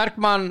Ísak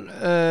Bergmann,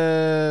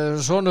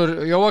 sonur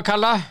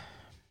Jóakalla,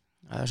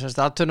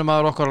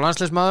 atvinnumaður okkar og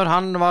landsliðsmaður,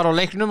 hann var á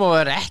leiknum og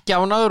er ekki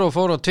ánægður og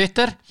fór á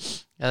Twitter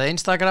eða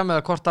Instagram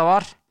eða hvort það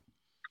var.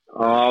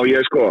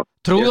 Ég sko.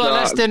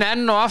 Trúðalestin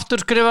enn og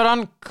aftur skrifar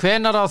hann,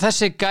 hvenær á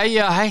þessi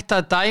gæja hætta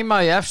að dæma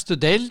í efstu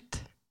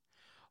deild,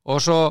 og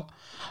svo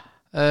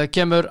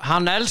kemur,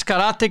 hann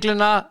elskar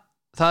athyglinna,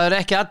 það er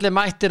ekki allir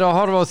mættir að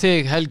horfa á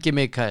þig, Helgi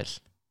Mikael.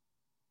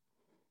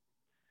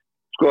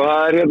 Sko,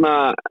 það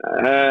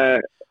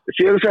er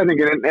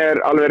síðursetningin er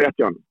alveg rétt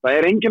hjá hann. Það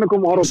er enginn að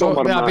koma að horfa á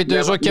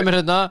dómarana. Svo kemur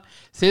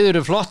þið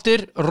eru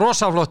flottir,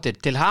 rosaflottir,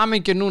 til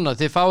hamingju núna,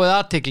 þið fáið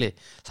athygli,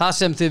 það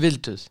sem þið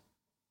vilduð.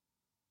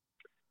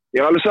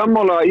 Ég var alveg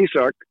sammála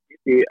Ísak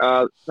í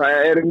að það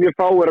er mjög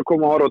fáir að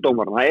koma að horfa á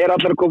dómarana. Það er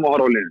allir að koma að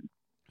horfa á liðin.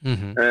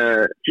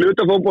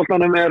 Hluta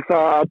fótboltanum er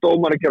það að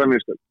dómar að gera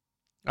mistök.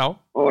 Já.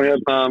 Og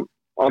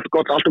allt er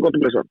gott að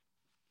blessa.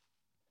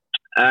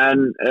 En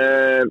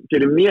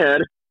fyrir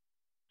mér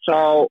þá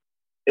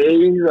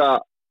eiga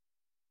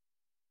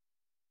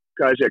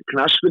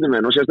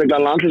knattspyrnumenn og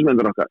sérstaklega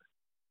landsliðsmennir okkar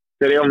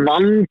þegar ég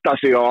vanda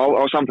sig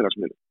á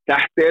samfélagsmiðlum.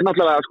 Þetta er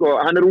náttúrulega, sko,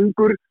 hann er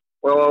ungur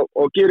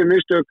og gerir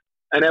mistök,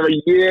 en ef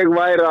ég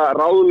væri að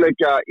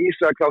ráðleggja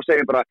Ísak þá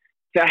segir bara,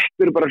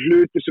 þetta eru bara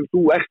hlutir sem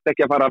þú ert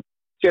ekki að fara að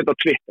setja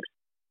á Twitter.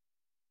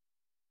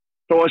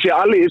 Þó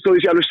að ég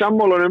sé alveg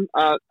sammálunum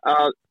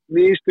að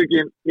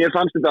mistökin, mér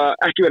fannst þetta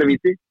ekki vera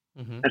víti,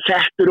 en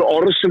þetta eru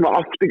orð sem þú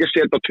átt ekki að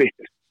setja á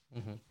Twitter.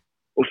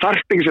 Og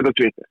þarft ekki að setja á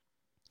Twitter.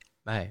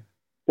 Nei.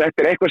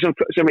 Þetta er eitthvað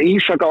sem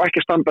Ísak á ekki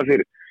að standa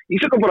fyrir.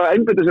 Ísak á bara að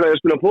einbeita sér að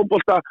spila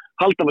fótbolta,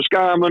 halda með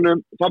skagamönnum,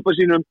 pappa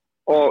sínum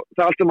og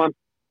það allt sem hann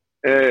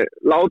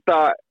láta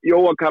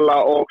Jóakalla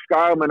og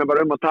skagamönnum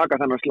bara að taka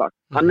þennan slag.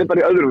 Hann er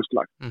bara í öðrum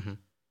slag.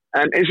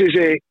 En eins og ég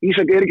segi,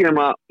 Ísak er ekki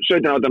nema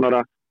 17-18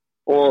 ára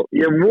og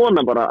ég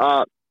vona bara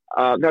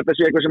að þetta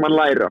sé eitthvað sem hann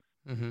læra.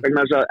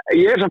 Vegna þess að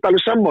ég er samt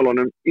alveg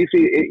sammálunum í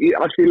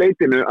því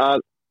leitinu að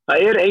það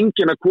er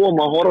enginn að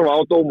koma að horfa á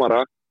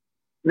dómara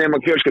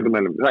nema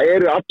fjölskyldumælum. Það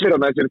eru allir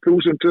að þessir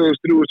 1000, 2000,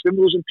 3000,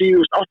 5000,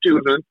 10.000,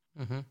 80.000.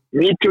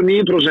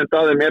 99%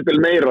 af þeim eða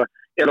meira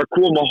er að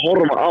koma að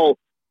horfa á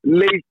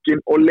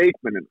leikin og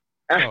leikmennin,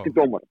 ekki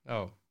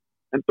dómara.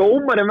 En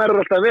dómarin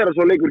verður alltaf að vera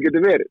svo leikur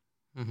getur verið.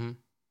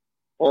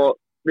 Og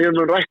við erum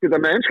nú rætt þetta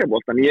með enska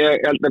boltan.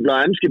 Ég held nefnilega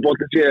að enski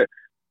boltan sé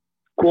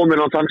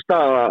komin á þann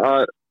stað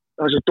að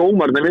það sem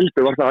dómarnir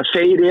vildu var það að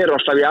þeir eru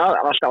alltaf í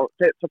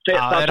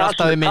Það er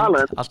alltaf í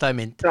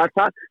mynd. Það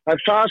er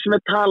það sem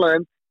talað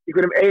í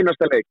hverjum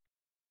einasta leik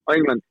á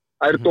England,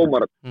 það eru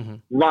dómarar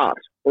var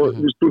og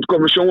þú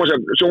komið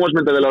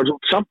sjónvarsmyndavélar og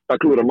samt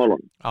að klúra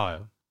málunum.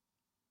 Já.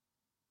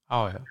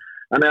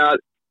 Þannig að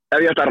ef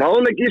ég ætti að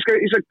ráðleika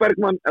Ísak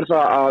Bergmann er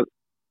það að,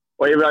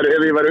 og ef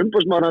ég væri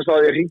umboðsmaður hans þá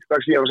hefði ég hringt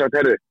strax í hann og sagt,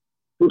 heyrðu,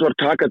 þú þarf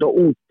að taka þetta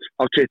út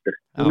á Twitter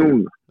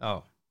núna. Já.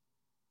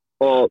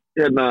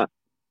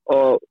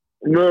 Og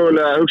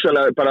mögulega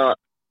hugsaðlega bara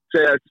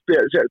setja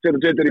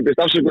Twitter í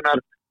byrst afsökunar,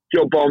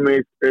 hljópa á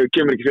mig,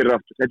 kemur ekki fyrir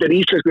aftur. Þetta er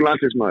íslenskur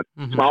landsliðsmaður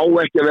sem á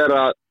ekki að vera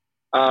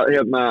að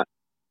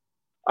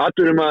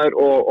atvinnumaður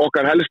og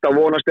okkar helsta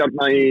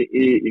vonastjarna í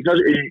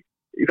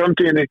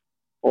framtíðinni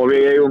og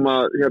við eigum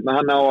að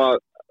hann á að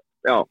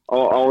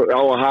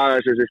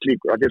haga þessi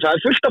slíkur. Það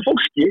er fullt af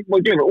fólki, má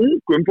ekki glemma,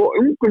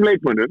 ungum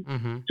leikmönnum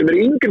sem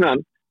yngri en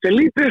hann, sem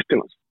lítur upp til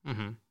hans,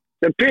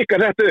 sem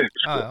pikkar þetta upp.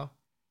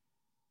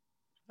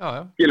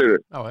 Já. Skilur þú?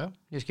 Já,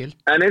 ég skil.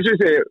 En eins og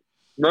ég segi,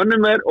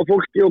 mönnum og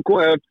fólki,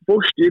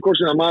 hvort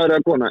sem að maður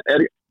eða kona,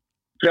 er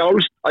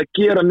frjálst að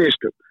gera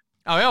mistök.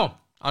 Já,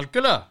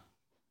 algjörlega.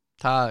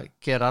 Það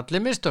ger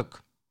allir mistök.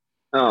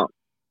 Já.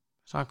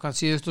 Samkvæmt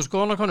síðustu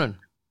skoðanakönnun.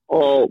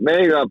 Og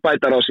mega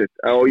bætar á sitt.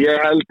 Og ég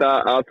held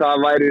að það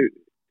væri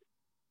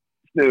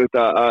sniðugt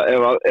að ef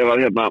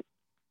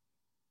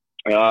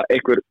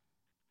einhver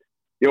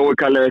Jói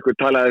Kallið einhver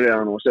talaði við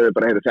hann og segði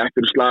bara, þetta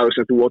eru slagur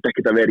sem þú ótt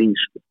ekkert að vera í.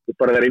 Þú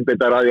bara verið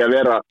einbeittar að því að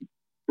vera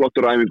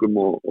flottur á æfingum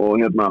og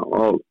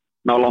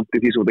ná langt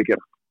í því sem þú ert að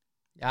gera.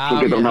 Já,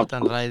 ég held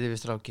hann ræði við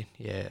strákin.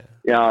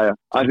 Já,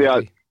 af því að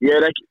ég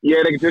er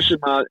ekkert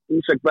vissum að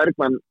Ísak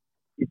Bergmann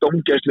í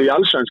dómgæslu í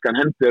allsvenskan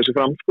hendi þessu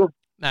fram, sko.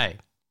 Nei,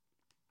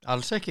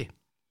 alls ekki.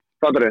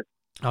 Fattar þið?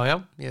 Já,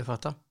 ég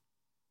fattar.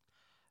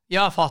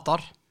 Já,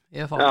 fattar.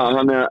 Já,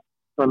 þannig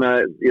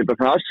að ég held að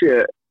það sé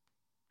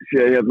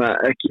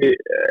ekki,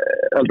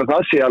 held að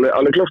það sé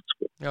alveg klart,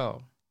 sko. Já.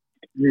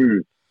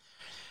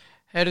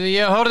 Heyrðu,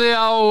 ég horfði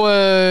á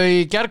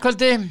í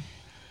gærkvöldi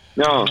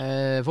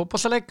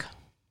fótboltaleik.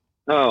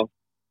 Já.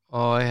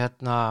 Og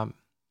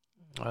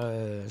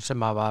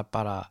sem að var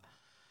bara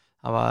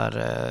það var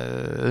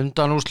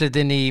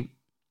undanúrslitin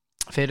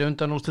fyrir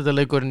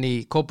undanúrslitaleikurinn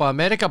í Copa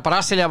America.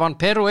 Brasilia vann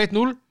Peru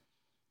 1-0.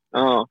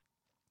 Já.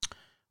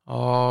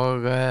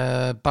 Og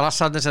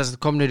Brassarnir sem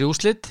komnir í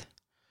úrslit.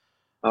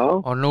 Já.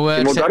 Og nú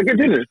er móti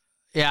Argentínu?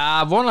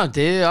 Já,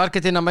 vonandi.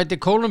 Argentína mæti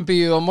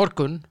Kólumbíu á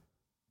morgun.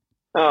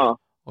 Já.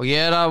 Og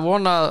ég er að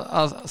vona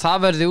að það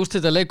verði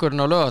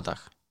úrslitaleikurinn á laugardag.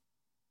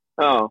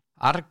 Já.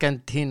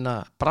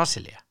 Argentína,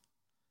 Brasilia.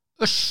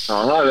 Já,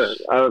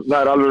 það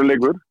er alveg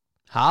leikur.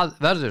 Það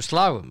verður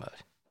slagum.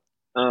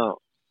 Já.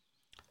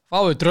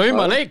 Fáðu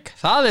draumaleik.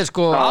 Það er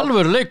sko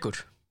alvöru leikur.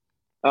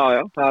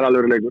 Já, það er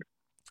alvöru leikur.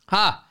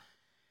 Ha?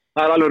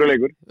 Það er alvöru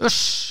leikur.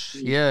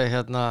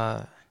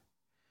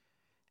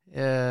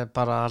 Ég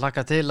bara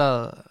hlakka til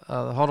að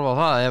horfa á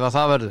það ef að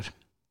það verður.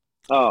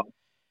 Já.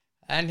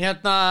 En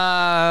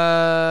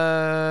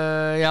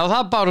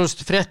það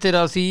barust fréttir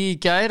af því í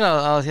gær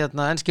að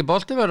enski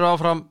bolti verður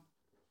áfram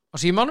á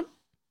símanum.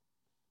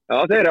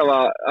 Já, þeir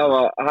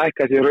hafa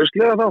hækkað sér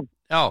rauslega þá.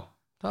 Já,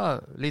 það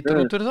lítur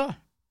út fyrir það.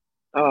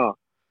 Já.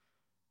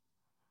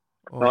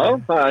 Já,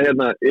 það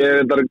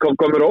ég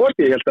komur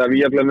óvart. Ég held að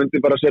við myndi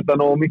bara setja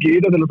nógu mikið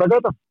í það til að taka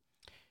þetta.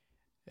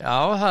 Já,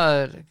 það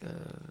er,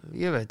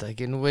 ég veit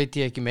ekki, nú veit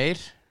ég ekki meir,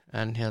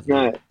 en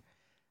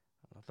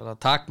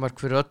takmark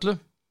fyrir öllu,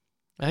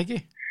 ekki?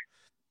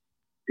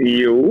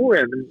 Jú,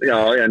 en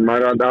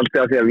maður er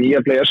alltaf að því að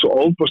Viaplay er svo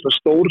óbúslega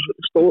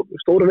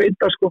stór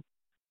veita, sko,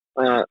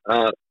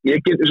 að ég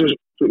get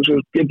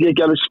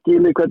ekki alveg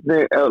skilið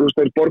hvernig,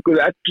 þeir borguðu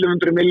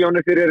 1100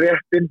 milljónir fyrir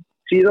réttin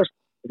síðast,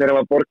 þeir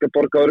hafa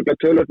borgað örgulega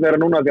tölvöld meira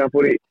núna, því að hann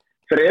fór í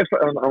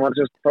hann var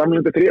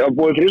framlöndu að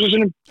búið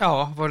þrísasunum. Já,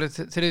 fór í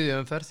þriðju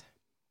umferð.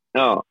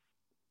 Já,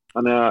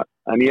 þannig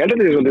að ég held að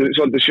þetta er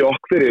svolítið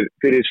sjokk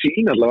fyrir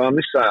sín allavega að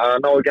missa að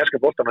ná ekki enska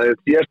boltana.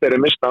 Þegar þeir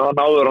eru mista, þá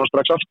náður hann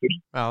strax aftur.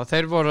 Já,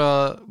 þeir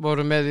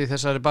voru með í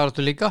þessari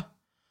baráttu líka.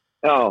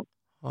 Já.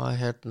 Og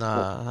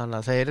þannig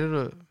að þeir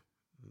eru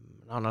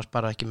annars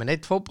bara ekki með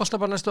neitt fótbolta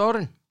bara næstu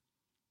árin.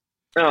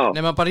 Já.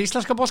 Nema bara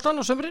íslenska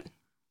boltan á sumrin.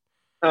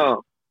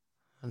 Já.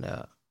 Þannig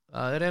að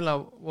það er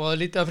eiginlega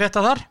lítið að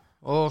frétta þar.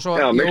 Og svo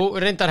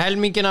reyndar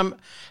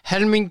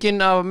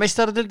helmingin af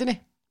meistaradildinni.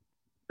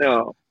 Já.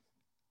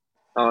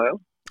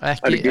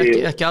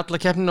 Ekki alla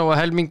keppnina og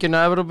helmingin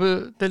af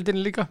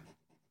Evrópudeildinni líka.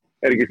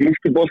 Er ekki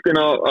þýski boltinn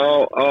á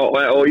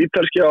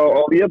ítalski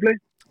á Viaplay?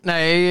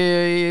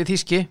 Nei,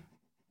 þýski.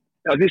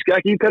 Já, þýski,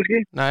 ekki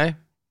ítalski? Nei.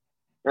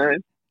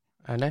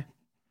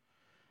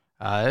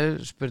 Það er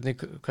spurning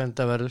hvernig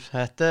það verður.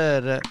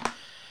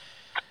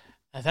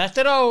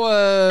 Þetta er á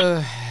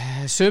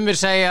sumir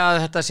segja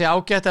að þetta sé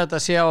ágætt, að þetta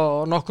sé á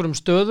nokkrum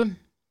stöðum.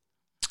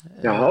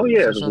 Já,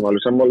 ég er svo alveg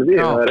sammála því.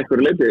 Það er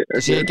einhverju leyti.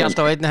 Það sé ekki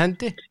alltaf á einni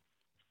hendi.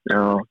 Já,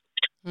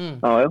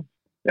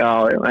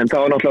 en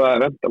það var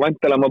náttúrulega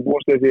væntanlega maður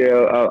búast við því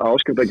að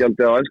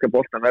áskriftargjaldið á enska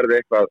boltan verði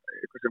eitthvað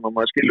sem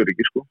maður skilur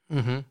ekki, sko.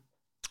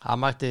 Það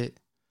mætti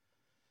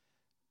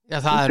Já,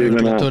 það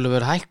er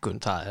töluverð hækkun,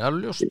 það er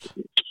alveg ljóst.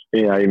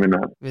 Já, ég meina.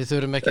 Við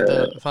þurfum ekki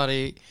að fara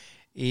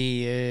í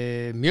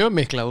mjög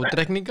mikla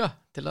útreikninga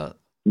til að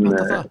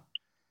nota það.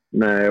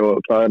 Nei, og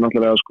það er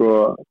náttúrulega sko,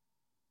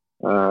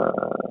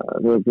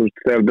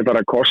 þegar þetta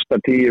bara kostar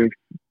 10,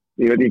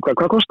 ég veit ekki,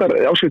 hvað kostar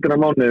áskriftin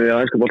af mánuði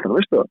að enska boltanum,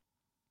 veistu það?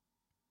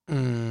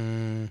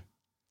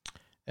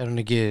 Er hún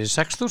ekki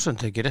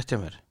 6.000, ekki rétt hjá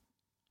mér?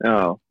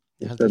 Já,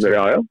 þetta er,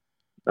 já.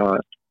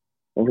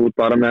 Og þú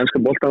ert bara með enska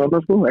boltan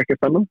þarna, sko,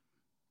 ekkert annað.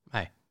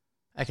 Nei,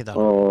 ekkert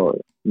annað. Og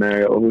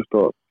þú veist,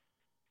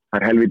 það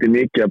er helviti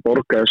mikið að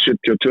borga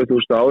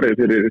 72.000 ári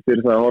fyrir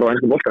það að horfa á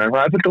enska boltan, en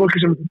það er fullt af fólki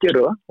sem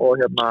gerir það, og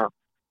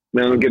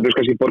meðan þú getur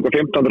kannski borga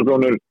 1.500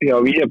 krónur hjá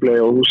Viaplay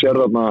og þú sér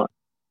þarna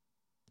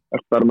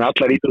þar með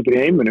allar íþróttir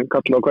í heiminum,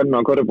 kalla á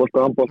kvenna,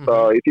 körfubolta, handbolta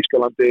í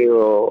Þýskalandi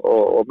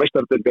og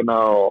meistaradeildina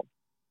og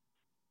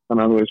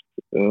þannig að þú veist,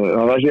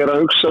 það sé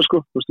að hugsa sko,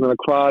 þú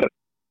veist,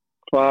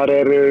 hvar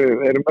eru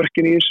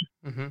mörkin í þessu?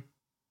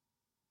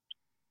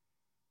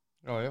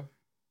 Já.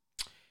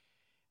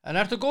 En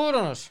ertu góður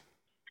annars?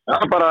 Já,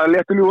 bara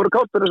léttulega voru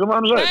káttur sem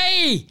hann sagði.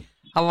 Nei!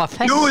 Það var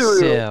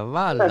þessi,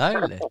 var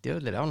laglegt,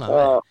 djöðlir ánað.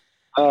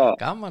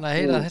 Gaman að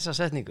heyra þessa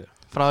setningu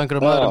frá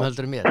einhverjum öðrum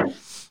heldur mér.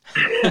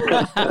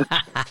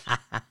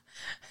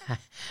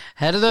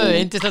 Herðu,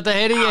 yndislegt að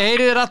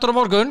heyri þér aftur á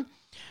morgun.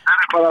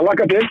 Bara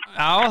laka til.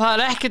 Já, það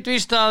er ekkert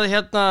víst að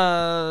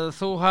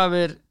þú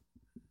hafir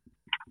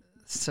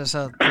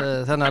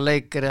þennan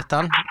leik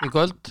réttan í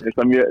kvöld.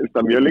 Það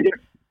mjög líkið.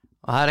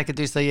 Og það er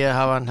ekkert víst að ég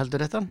hafa hann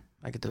heldur réttan.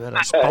 Það getur verið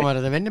að spáma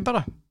þetta vinni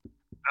bara.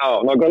 Já,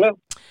 nákvæmlega.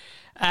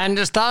 En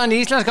staðan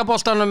í íslenska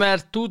boltanum er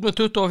þú með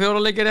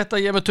 24 leikir rétt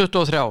að ég með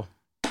 23.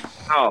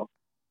 Já.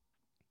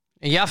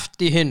 Jaft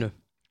í hinnu.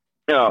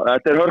 Já,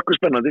 þetta er hörku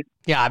spennandi.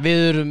 Já, við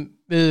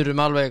erum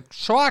alveg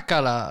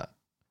svakalega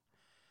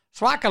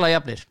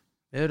jafnir.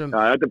 Já,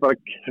 þetta er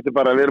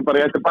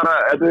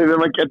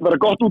bara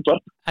gott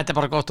útvarp. Þetta er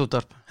bara gott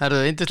útvarp.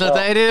 Herðu, yndislegt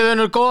að heyri þið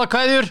vinur, góða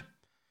kveðjur.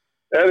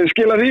 Ég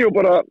skila því og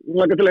bara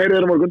langa til að heyri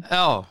þér á morgun.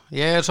 Já,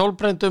 ég er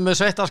sólbrenndur með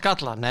sveita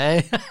skalla. Nei.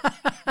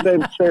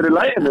 Þeir eru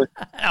læginu.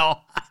 Já.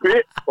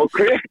 Og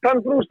kveikt hann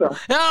brústa.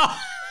 Já.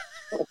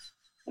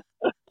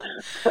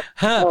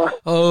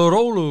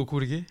 Róluðu,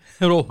 hvað ekki?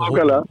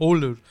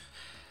 Róluður.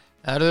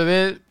 Herðu,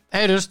 við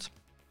heyrust.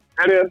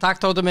 Takk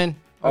tóti minn.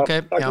 Ok,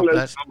 já,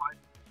 bless.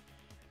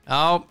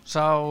 Já,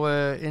 sá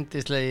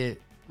yndislegi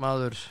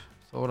maður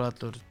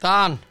Þórhallur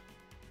Dan.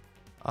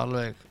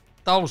 Alveg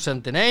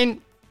dásendin ein.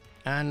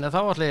 En þá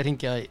ætla ég að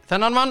hringja í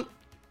þennan mann.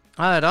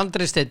 Það er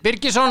Andri Steinn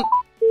Birgisson,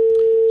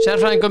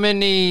 sérfræðingur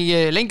minn í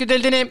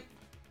lengjudeildinni.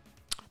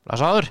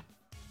 Blessaður.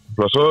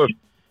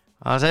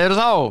 Hvað segirðu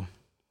þá?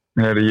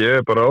 Ég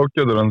er bara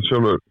ágætur en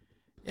sjálfur.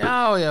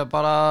 Já, ég er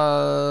bara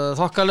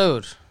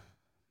þokkalegur.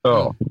 Já.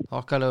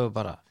 Þokkalegur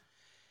bara.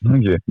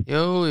 Ekki.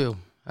 Jú.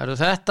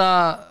 Þetta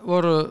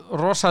voru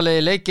rosalegi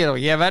leikir og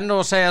ég verð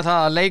nú að segja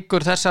það að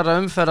leikur þessara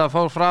umferða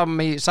fór fram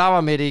í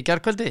Safamýri í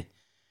gærkvöldi.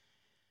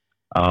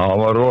 Já, það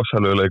var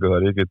rosalega leikur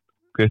þar, ég get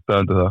kvittað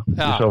undir það.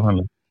 Já. Ég sá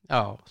hann.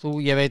 Já,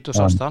 ég veit þú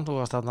sást hann, þú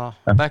varst þarna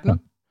á bekknum.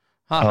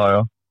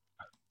 Já.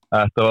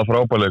 Þetta var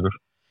frábær leikur.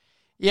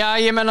 Já,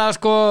 ég menna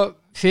sko,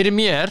 fyrir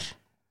mér,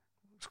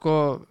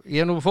 sko,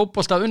 ég er nú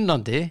fótbolta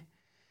unnandi,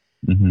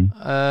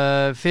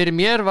 fyrir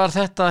mér var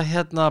þetta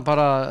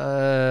bara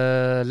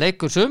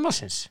leikur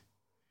sumarsins.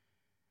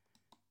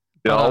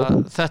 Já.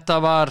 Þetta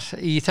var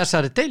í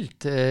þessari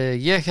deild.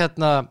 Ég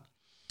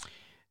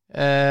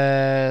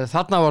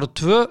þarna voru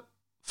 2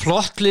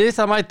 flott lið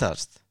það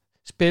mætast,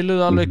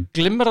 spiluðu alveg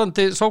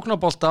glimrandi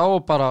sóknabolta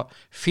og bara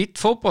fýtt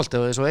fótbolti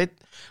og eins og einn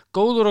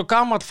góður og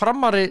gamall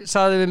framari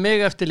sagði við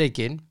mig eftir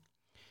leikinn,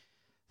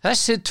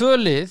 þessi 2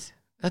 lið,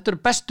 þetta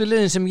eru bestu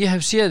liðin sem ég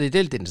hef séð í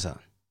deildinni,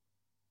 sagði.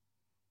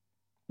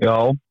 Já,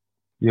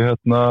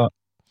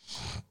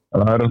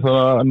 það er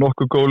það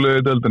nokkuð góð lið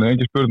í deildinni,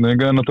 ekki spurning,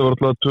 en þetta voru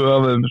alltaf 2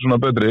 af þeim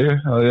svona betri,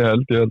 að ég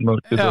held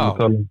maður getur að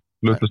tala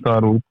hlutast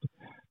þar út,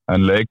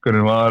 en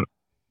leikurinn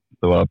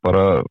það var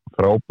bara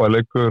frábær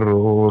leikur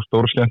og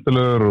stór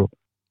skemmtilegur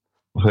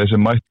og þeir sem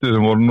mættu,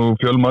 þeim voru nú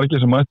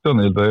fjölmargir sem mættu,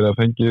 þannig ég held að þeir að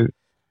fengi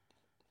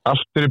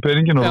allt fyrir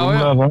peningin og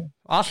rúmlega það.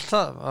 Allt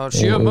það,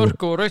 7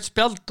 mörk og rautt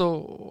spjald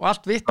og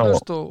allt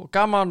vittlust og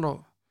gaman og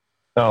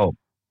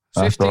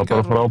sviftingar. Þetta var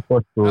bara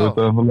frábært og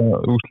þetta er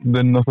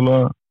úrslitin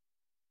náttúrulega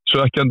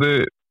svekkjandi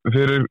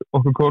fyrir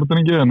okkur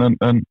koordiningi en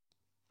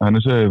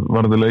henni segi,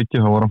 var þetta leiki,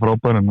 þá var hann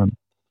frábær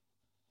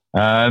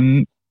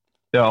en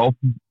já,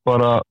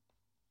 bara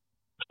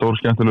stór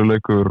skemmtilegur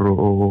leikur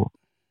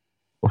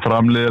og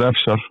framliðir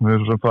efsar, við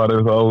erum svo farið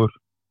við það áður.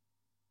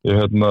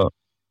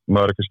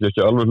 Maður er kannski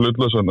ekki alveg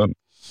hlutlaus en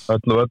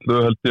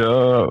 11 held ég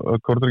að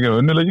kortringin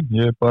unni leikin,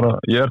 ég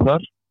er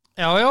þar.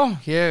 Já,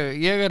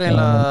 ég er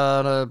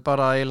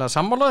eiginlega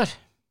sammálaður.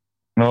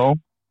 Já,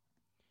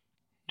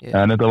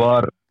 en þetta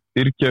var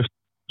yrkjeft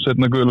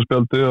setna gula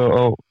spjaldi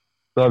á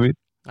Davíð.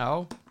 Já,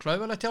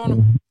 klaufalegt hjá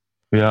honum.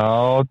 Já,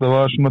 það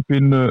var svona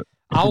pínu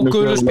á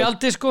gulu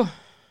spjaldi sko.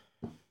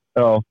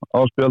 Já, á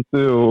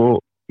spjaldi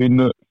og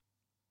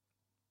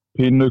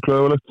pínu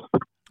klaufalegt.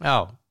 Já.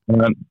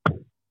 En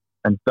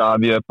en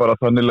Davíð bara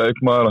þannig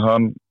leikmaður,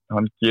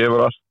 hann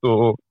gefur allt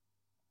og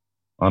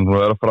hann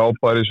er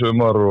frábær í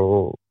sumar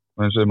og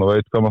eins og maður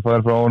veit hvað maður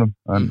fær frá honum,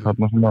 en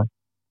þarna svona,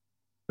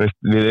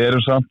 við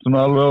erum samt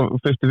svona alveg á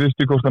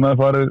 50-50 hvort hann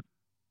hefði farið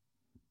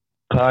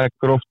það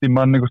gróft í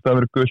manni hvort það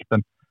verið gult,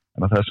 en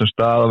að þessum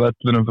stað af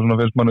vellunum svona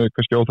finnst manni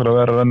kannski óþarf að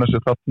vera að renna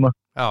sér þarna.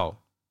 Já.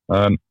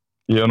 En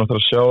ég hef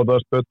náttúrulega að sjá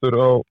það betur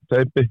á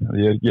teipi,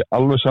 ég er ekki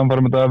alveg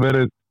samfærið með það að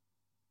verið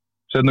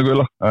setna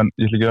gula, en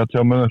ég ætla ekki að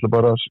tjá mig, ég ætla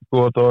bara að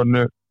skoða þetta á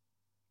henni,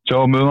 sjá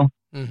mig það.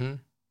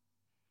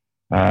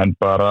 En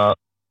bara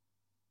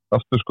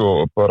aftur sko,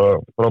 bara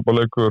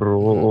frábærleikur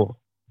og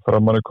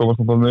framanni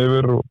komast náttúrulega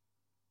yfir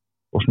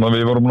og svona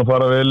við vorum að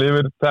fara vel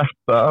yfir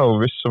þetta og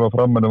vissum að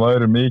framanni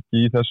væri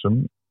mikið í þessum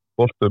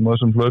boltum og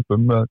þessum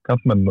hlaupum með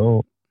kantmennu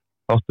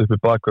og átt upp í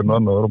bakgrunn og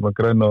annað og vorum að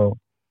greina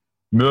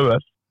mjög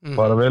vel,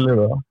 bara vel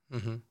yfir það.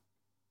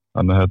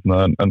 Þannig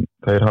en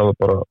þeir hafa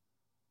bara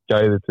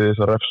gæði til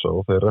þess að refsa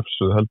og þeir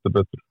refsuðu heldur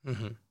betur.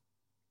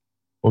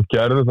 Og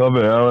gerðu það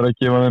við að vera að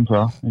gefa þeim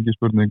það, ekki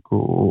spurning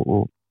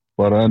og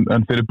bara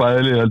en fyrir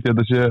bæðili held ég að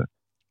þetta sé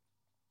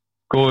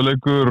góður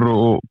leikur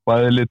og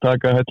bæðili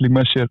taka helling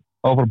með sér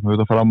áfram. Við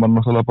þetta framann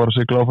náttúrulega bara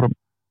sigla áfram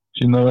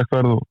sína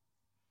vekkverð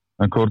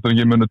en hvort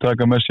ekki muni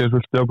taka með sér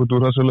fullt jákvæmt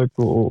úr þessu leik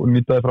og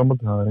nýta þið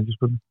framhaldi, það ekki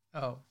spurning.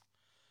 Já.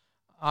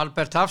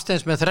 Albert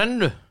Hafsteins með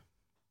þrennu.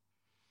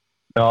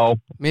 Já.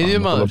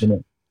 Miðjumaður.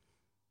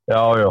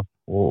 Já,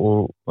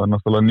 og það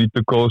náttúrulega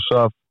nýtur góðs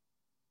af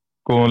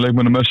góðan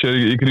leikmennu með sér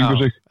í kringu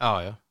sig.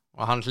 Já,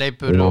 og hann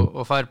hleypur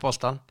og fær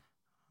boltan.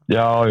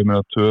 Já, ég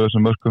meina 2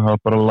 þessum mörkum, það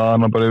bara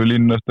lana bara yfir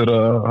línun eftir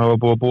að hafa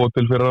búið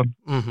til fyrir hann.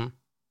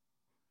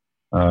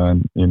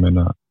 En ég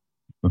meina,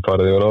 við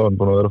farið yfir á, hann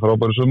búin að vera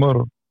frábæri sumar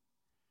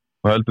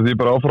og heldur því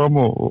bara áfram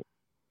og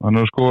hann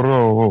er að skora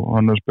og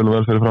hann er að spila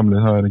vel fyrir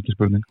framlið, það er ekki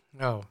spurning.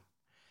 Já,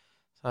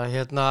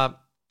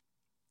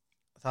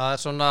 það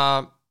er svona,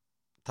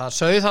 það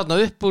sauð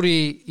þarna upp úr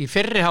í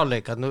fyrri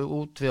hálfleik, þarna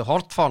út við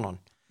Hortfánan.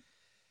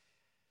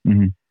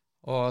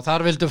 Og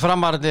þar vildu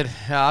framarnir,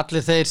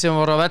 allir þeir sem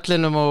voru á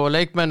vellinum og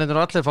leikmennir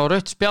og allir fá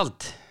rautt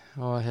spjald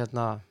og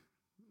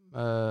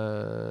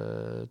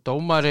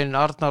dómarinn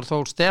Arnar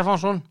Þór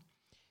Stefánsson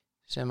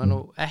sem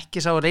nú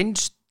ekki sá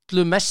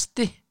reynslu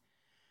mesti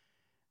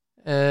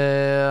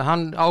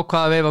hann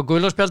ákvað að veifa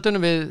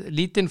gulaspjaldunum við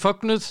lítinn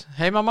fögnuð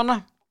heimamanna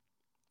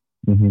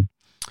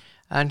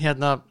en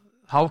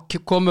þá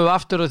komum við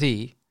aftur á því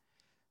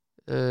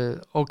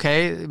ok,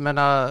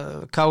 menna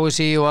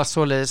KSI og allt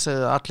svoleiðis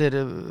allir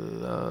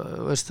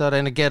veist að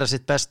reyna að gera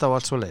sitt besta og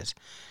allt svoleiðis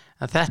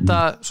en þetta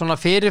svona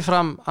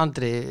fyrirfram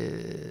Andri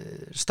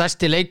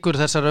stærsti leikur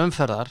þessara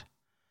umferðar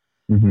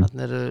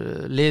þarna eru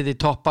liði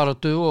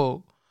topparáttu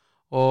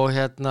og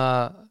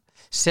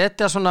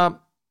setja svona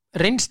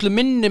reynslu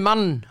minni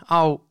mann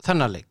á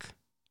þennan leik.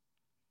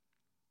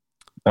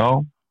 Já.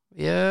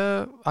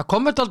 Það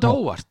kom þetta aldrei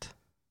óvart.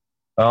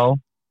 Já,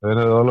 þeir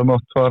hefðu alveg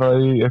mátt fara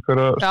í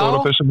einhverja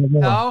stóra byssum.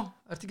 Já,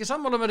 ertu ekki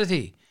sammála með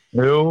því?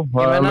 Jú.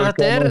 Ég meina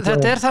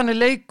þetta er þannig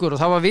leikur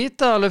og það var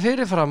vitað alveg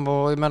fyrirfram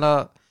og ég meina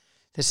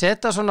þeir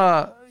setja svona,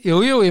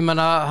 jú, ég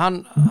meina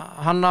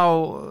hann á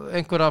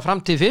einhverja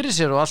framtíð fyrir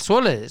sér og allt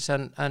svoleiðis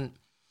en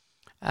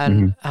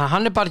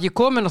hann er bara ekki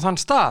komin á þann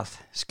stað,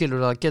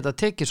 skilur það, geta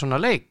tekið svona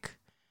leik.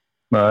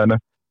 Nei,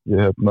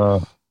 ég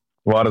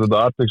var þetta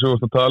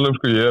aðtæksugast að tala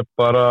sko,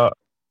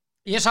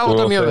 ég sá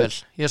þetta mjög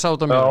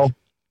vel,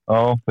 Já,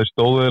 þeir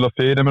stóðu eiginlega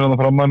fyrir mér þannig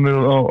framannir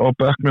á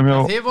bekknum hjá.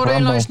 Þið voru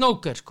eiginlega í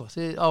snóker sko,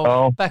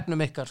 á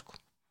bekknum ykkar sko.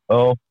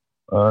 Já,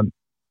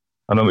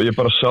 en ég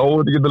bara sá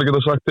þetta ekki til að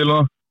geta sagt til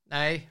það.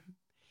 Nei,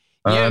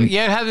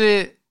 ég hefði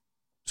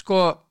sko,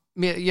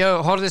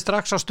 ég horfði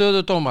strax á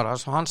stöðu dómara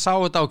og hann sá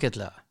þetta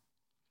ágætlega.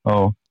 Já.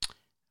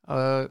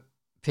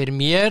 Fyrir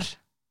mér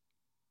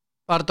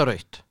var þetta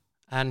rautt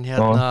en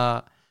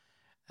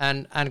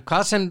en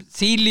hvað sem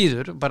því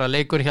líður bara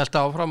leikur hélt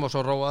áfram og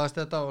svo róaðist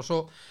þetta og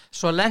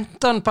svo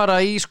lenti hann bara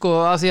í sko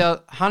af því að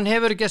hann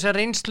hefur ekki þessa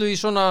reynslu í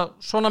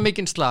svona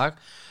mikinn slag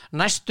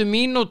næstu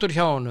mínútur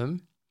hjá honum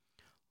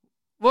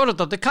voru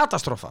þetta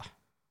katastrófa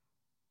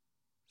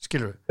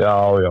skilur við? Já,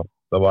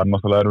 það var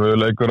náttúrulega erfiður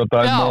leikur að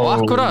dæma. Já,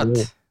 akkurat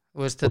þú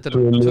veist, þetta er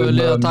tvö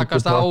lið að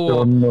takast á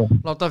og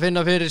láta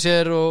finna fyrir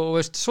sér og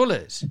veist,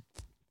 svoleiðis.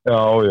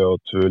 Já,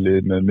 tvö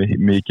lið með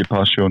mikið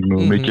passion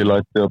og mikið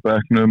læti á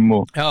bekknum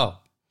og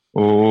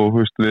þú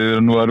veist, við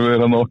erum nú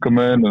erfiðir að okkar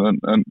með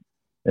en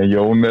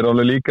Jón er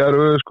alveg líka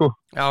erfiður sko.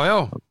 Já.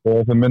 Það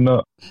er það minna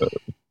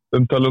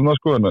umtalum það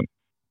sko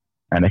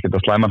en ekkert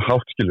að slæma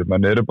hátt skilur,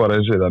 menn eru bara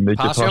þessi, það er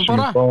mikið passion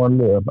á hann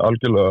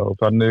algjörlega og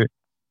þannig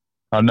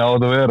hann á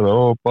þetta að vera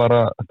og bara,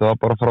 þetta var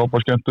bara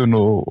frábær skemmtun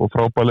og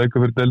frábær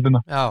leikur fyrir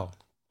deildina. Já.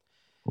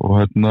 Og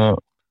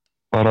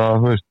bara,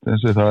 þú veist,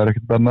 það er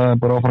ekkert annað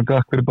en bara áfram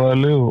gakk fyrir bæði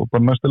lið og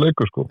bara næsta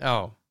leikur, sko. Já.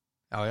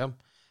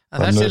 En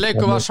þessi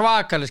leikur var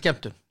svakalig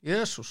skemmtun.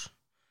 Jesús.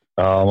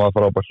 Já, hann var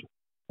frábær.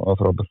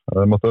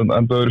 Það mátti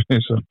enda öðru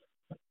snýs.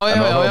 Já.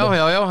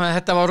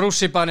 Þetta var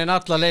rússibaninn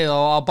alla leið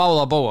á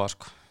báða bóa,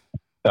 sko.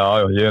 Já,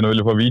 ég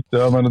vilja fá vítið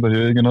af þetta,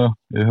 ég veit ekki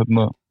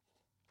náða.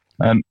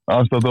 En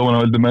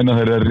aðstæðdómarna vildi meina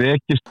þeir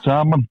rekist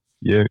saman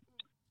ég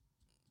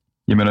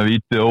meina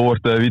víti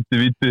óvart eða víti,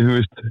 þú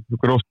veist,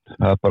 gróft,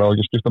 það bara á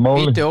ekki að skipta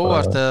máli. Víti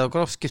óvart eða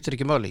gróft skiptir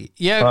ekki máli.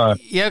 Ég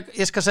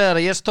skal segja þér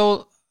að ég stóð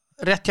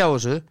rétt hjá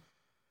þessu.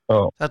 Já.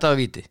 Þetta var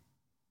víti.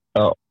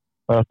 Já,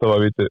 þetta var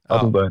víti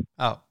allan daginn.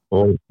 Já.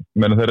 Og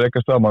meina þeir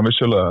rekast saman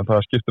vissulega,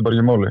 það skiptir bara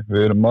ekki máli.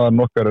 Við erum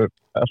maður okkar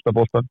elsta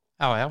boltan.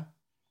 Já.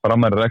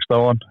 Framar rekst á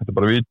hann, þetta er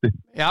bara víti.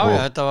 Já,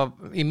 þetta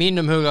var í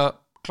mínum huga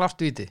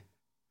klart víti.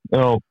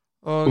 Já.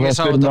 Og ég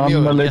sá þetta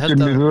mjög, ég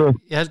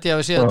held ég að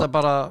við séð þetta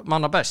bara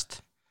manna best.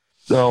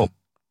 Já,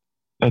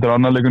 þetta er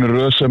annar leikunni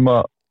röð sem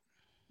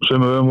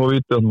við höfum á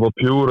víti, það var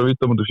pjúra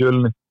víti á mútið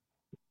Fjölni,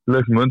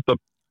 leiknum undan,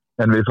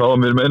 en við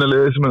fáum við eina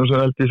liði sem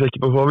held ég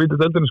ekki bara að fá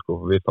vítið deildinni, sko.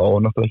 Við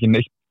fáum náttúrulega ekki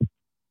neitt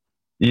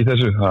í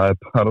þessu, það er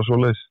bara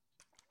svoleiðis,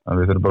 en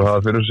við þurfum bara að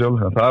hafa fyrir sjálf,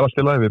 en það er allt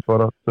í lagi, við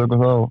bara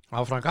tökum það og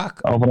áfram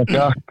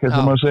gakk, eins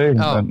og maður segir,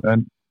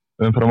 en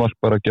umfram allt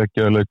bara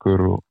geggjaður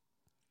leikur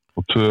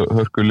og tvö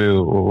hörkulið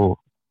og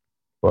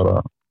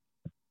bara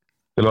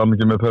til að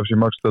mikið með Pepsi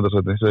Max þetta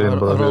sæti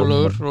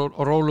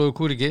rólugur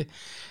kúriki.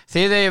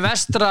 Þið eigi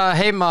vestra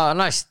heima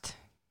næst.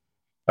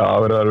 Já,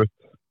 það verður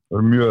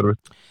mjög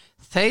erfitt.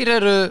 Þeir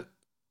eru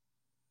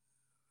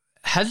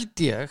held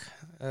ég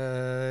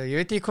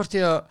veit ekki hvort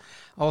ég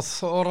á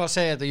þóra að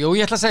segja þetta. Jú,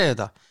 ég ætla að segja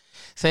þetta.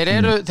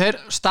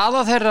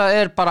 Staða þeirra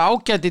er bara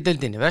ágætt í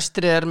deildinni.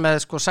 Vestri er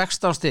með sko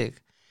 16 stig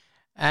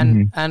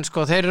en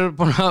sko þeir eru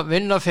búin að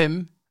vinna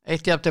 5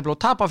 eitt jafntefli og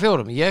tapa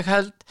 4. Ég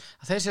held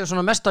að þeir séu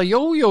svona mesta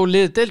jójó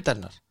lið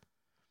deildarinnar.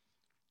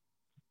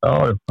 Já,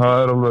 það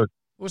er alveg.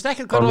 Þú veist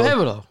ekkert hvað þú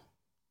hefur þá?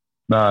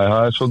 Nei,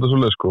 það er svolítið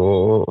svolítið sko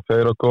og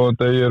þeir á góðan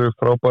degi eru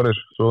frábærir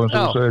svo eins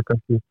og þú segir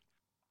kannski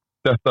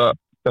þetta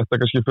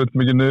kannski fullt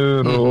mikið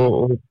niður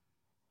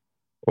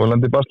og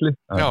lendi í basli.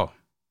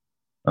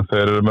 En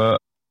þeir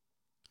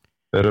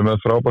eru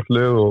með frábært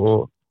lið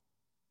og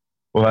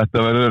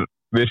þetta verður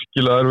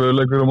virkilega erfiður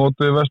leikur á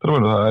móti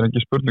Vestramönnum, það er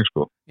ekki spurning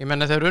sko. Ég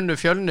menna þeir unnu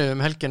Fjölni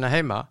helgina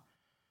heima.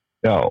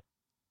 Já.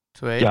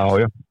 Já,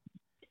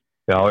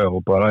 og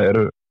bara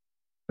eru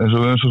eins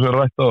og þeir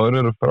rætt á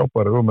eru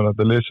frábæri og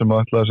þetta er lið sem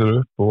ætlaði sér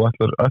upp og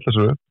ætla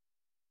sér upp.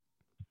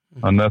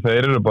 Þannig að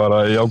þeir eru bara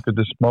í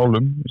ágætis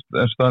málum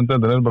en staðan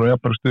deildin er bara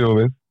jafnari stig og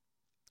við.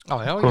 Já,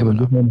 ég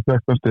meina.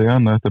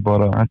 Þetta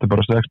er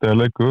bara 6 stiga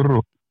leikur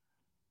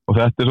og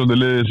þetta er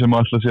svolítið liðið sem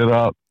ætla sér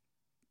að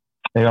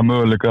eiga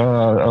möguleika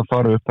að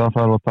fara upp, það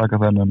þarf að taka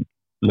þennan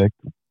leik.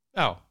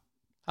 Já,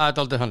 það er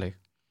dálítið hannig.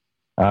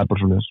 Það er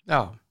bara svoleiðis.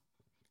 Já.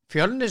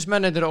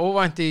 Fjölnismennir eru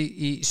óvænt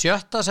í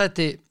 7.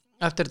 sæti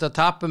eftir þetta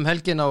tap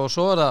helgina og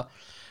svo er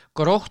það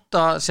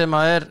Grótta sem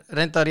er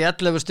reyndar í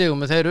 11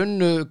 stigum en þeir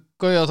unnu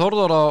Gauja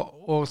Þórðara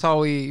og þá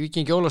í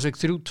Víkingi Ólafsvík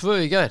 3-2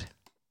 í gær.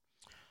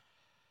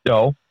 Já,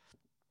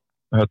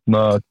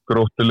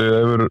 Gróttilið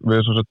hefur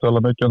við svo sett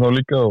tala mikið þá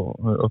líka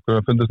og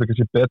okkur finnst ekki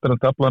sér betra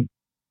en taflan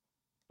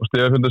og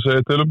Stefi finnst að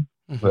segja til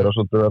þeir eru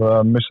svolítið verið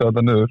að missa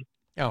þetta niður.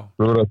 Já.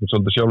 Þú verður þetta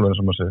svolítið sjálfur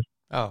sem maður segir.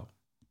 Já.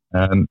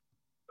 En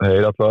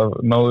þeir alltaf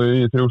náðu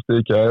í 3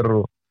 stig í gær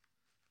og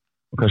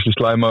kannski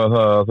slæmaði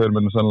það að þeir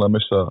myndu sannlega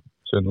missa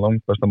sinn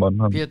langbesta mann,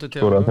 hann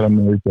skoraði 3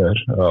 í gær.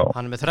 Já.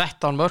 Hann er með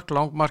 13 mörk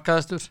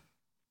langmarkaðistur.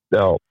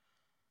 Já,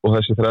 og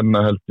þessi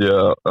 3 held ég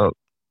að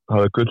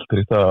hafi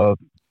gulltrygt það að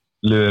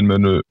liðin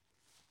munu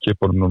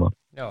kippa honum núna.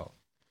 Já.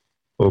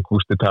 Og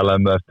Gústi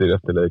talaði með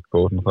eftir leik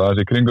og það er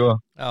sér kringu það.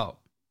 Já.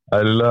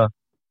 Ærilega.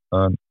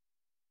 En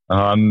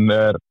hann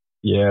er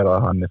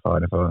farin, það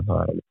er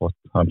alveg fótt.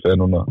 Hann fer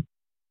núna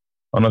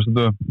á næstu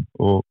dögum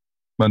og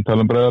menn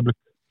tala Breiðablik.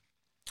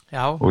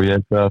 Já. Og ég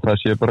held að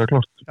það sé bara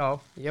klart. Já,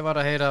 ég var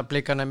að heyra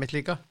Blikana mitt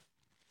líka.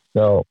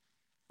 Já,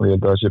 og ég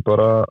held að það sé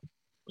bara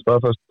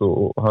staðfest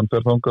og hann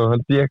fer þangað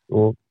held ég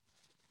og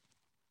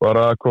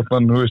bara hvort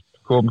hann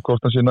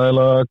sé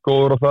nægilega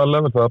góður á það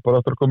level, það er bara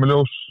eftir að koma í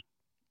ljós.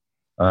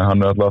 En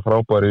hann er alltaf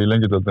frábær í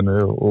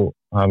lengjudöldinni og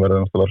hann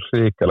verður náttúrulega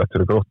hrikalegt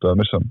fyrir Gróttu að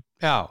missa hann.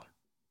 Já,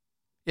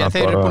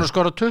 þeir eru búin að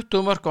skora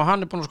 20 mörk og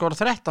hann er búin að skora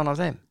 13 af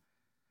þeim.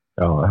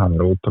 Já, hann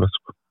er ótrúlega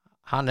sko.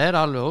 Hann er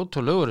alveg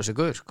ótrúlegur þessi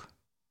gaur sko.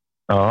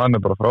 Já, hann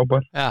er bara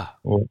frábær. Já.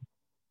 Og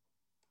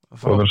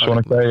það er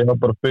svona gæði, ég har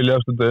bara spil í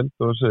eftir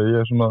deild og ég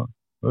er svona,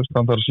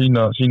 hann þarf að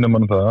sína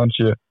mann það, hann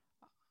sé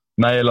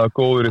nægilega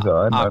góður í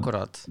það.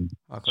 Akkurat.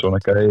 Svona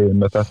gæði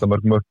með þetta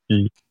mörk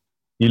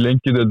í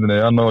lengjudeildinni,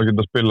 hann á að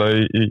geta að spila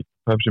í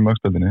Pepsi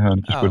Max-deildinni, það er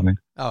ekki spurning.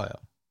 Já.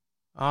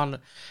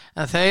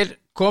 En þeir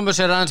komu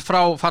sér aðeins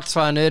frá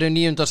fallsvæðinu, eru í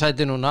 9.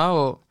 sæti núna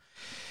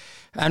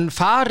en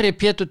fari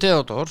Pétur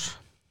Theodór,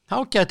 þá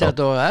geti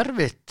þetta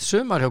erfitt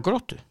sumar hjá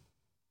Gróttu.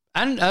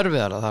 En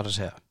erfiðara þar að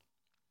segja.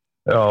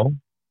 Já,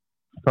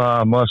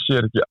 maður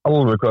sér ekki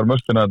alveg hvað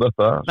möstina er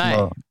þetta,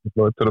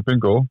 svona til að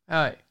bingo.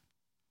 Nei.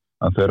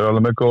 En þeir eru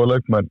alveg með góða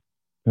leikmenn,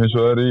 eins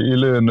og er í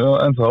liðinu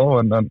ennþá,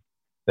 en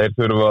þeir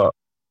þurfa að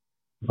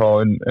fá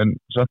inn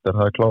setter,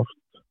 það er klárt.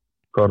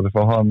 Hvað þeir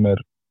fá hann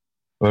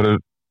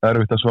verður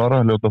erfitt að svara,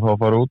 ljóta þá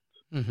að fara út,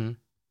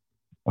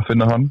 að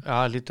finna hann. Já,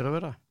 lítur að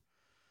vera.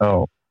 Já,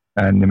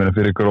 en ég meina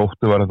fyrir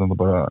Gróttu var þetta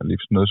bara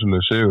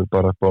lífsnauðsynlegu sigur,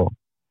 bara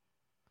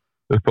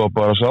upp á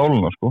bara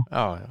sáluna, sko.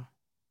 Já.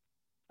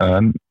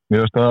 En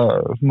Mér veist það,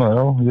 svona,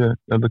 já, ég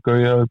held að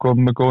Gauja hefði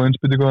komið með góða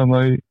innspýtingu þarna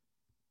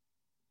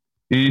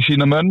í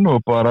sína menn og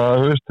bara,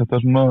 veist,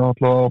 þetta svona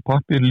alltaf á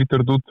pappír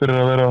lítur þetta út fyrir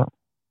að vera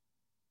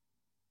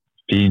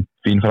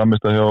fín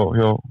framista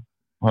hjá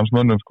hans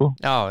mönnum, sko.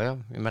 Já,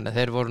 ég menna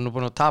þeir voru nú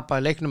búin að tapa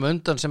í leiknum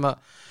undan sem að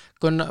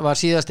var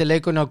síðasti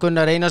leikunni á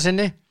Gunnar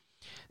Einarsinni.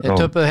 Þeir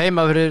töpuðu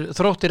heima fyrir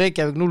Þrótti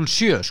Reykjavík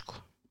 0-7, sko.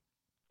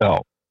 Já.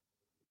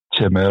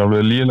 Sem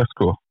alveg lýgilegt,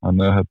 sko.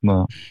 Þannig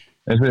að,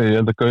 ég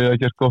held að Gauja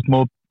hafi gert gott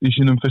mót í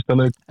sínum fyrsta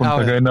leik. Já.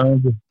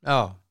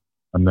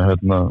 Þannig að,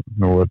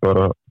 nú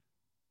bara,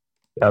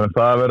 en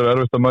það verður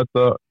erfitt að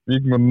mæta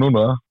Víkingunum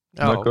núna.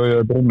 Þannig að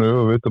Gauja brennu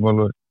og vitum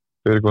alveg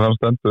fyrir hvað hann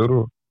stendur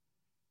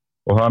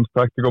og hans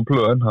taktík á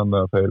plön, þannig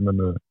að þeir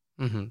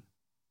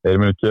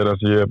munu gera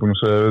sem ég búin að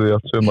segja við því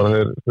allt sumar að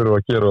þeir þurfa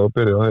að gera og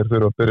byrja. Þeir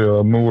þurfa að byrja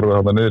að múra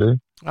þarna niðri.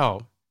 Já,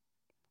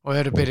 og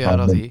þeir eru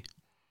byrjaðar á því.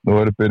 Og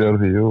þeir eru byrjaðar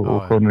á því og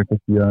konur ekki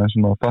að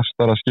svona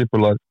fastara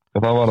skipulag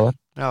hvað það var það.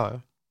 Já.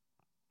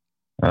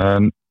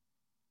 En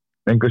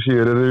enga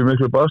síður eru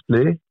miklu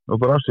basli og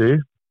brasi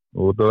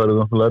og það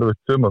verður náttúrulega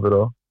erfitt sumar fyrir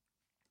það.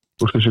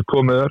 Úr þessu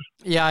komið þar.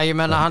 Já, ég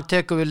menna hann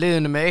tekur við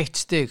liðinu með 1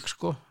 stig,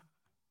 sko.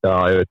 Já,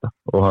 ég veit það.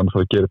 Og hann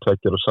får gera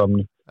 2 og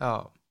samning. Já.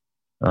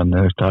 En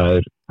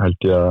það held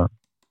ég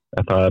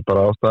að það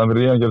bara ástæðan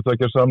fyrir hann gera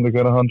 2 samning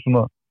er að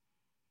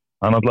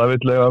hann alltaf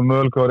villega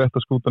mögulega var rétt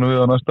að skútanum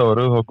við á næsta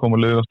ári og þá koma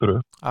liðið aftur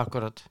upp.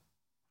 Akkurat.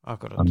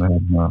 Þannig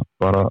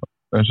bara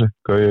eins og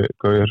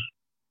Gauja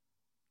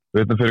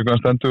veitum fyrir hvað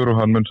hann stendur og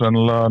hann mun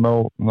sennilega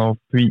ná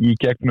því í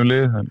gegnu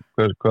lið en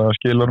hvað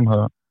skilar hann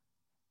það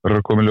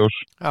verður að koma í ljós.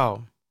 Já.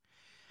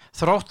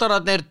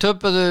 Þróttararnir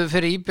töpuðu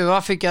fyrir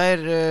IBVF í gær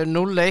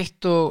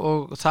 0-1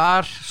 og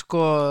þar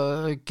sko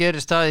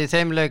gerist það í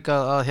þeim leik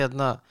að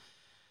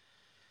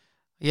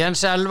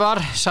Jens Elvar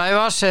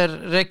Sævas er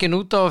rekinn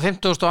út á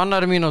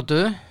 52.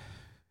 mínútu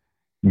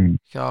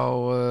hjá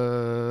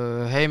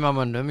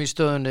heimamönnum í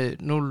stöðunni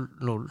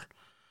 0-0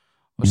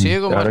 og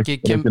sigurmarki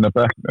rekinn að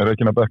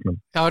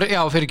bekknum. Já,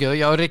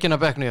 rekinn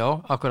að bekknum, já,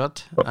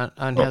 akkurat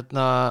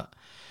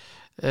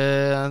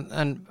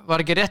en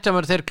var ekki rétt að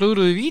maður þeir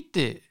klúðruðu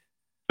víti?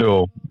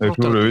 Jó, þeir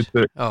klúruðu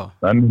víti,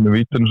 enninu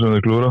vítinu sem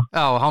þeir klúra.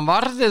 Já, hann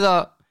varði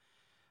það,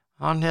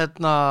 hann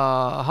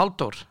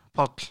Halldór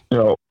Páll.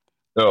 Já.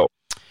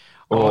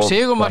 Og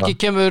sigurmarki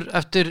kemur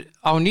eftir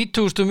á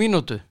 90.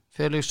 mínútu,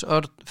 Felix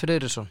Örn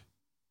Friðriksson.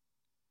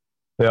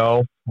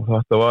 Já, og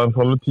þetta var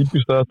alveg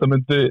típist að þetta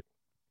myndi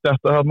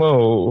þetta hérna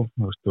og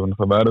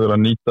það verður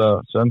að nýta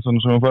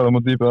sensan sem hann fæði á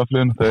móti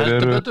IBVF-liðin. Þeir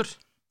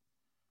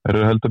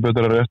eru heldur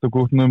betur að rétta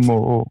gútnum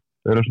og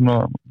þeir eru svona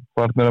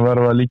farnir að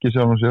verða líki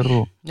sjálf og sér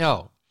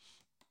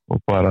og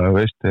bara,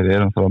 veist, þeir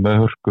eru þá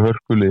með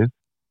hörku lið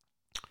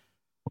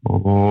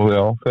og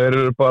já, þeir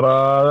eru bara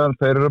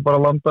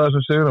að landa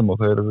þessum sigurum og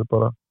þeir eru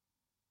bara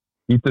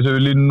íta sig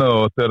við línuna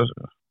og þeir,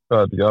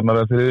 hvað er ekki, annar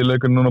eða þriði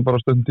leikur núna bara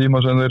stundum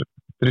tíma sem þeir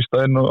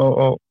þrýsta inn á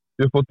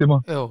uppbóttíma.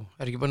 Jó,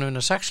 er ekki búin að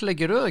vinna 6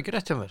 leikir röð, ekki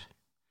rétt hjá mér?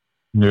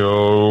 Jó,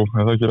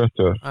 það er ekki rétt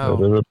hjá mér.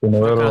 Þeir eru búin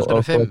að vera á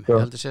 5, ég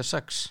held að segja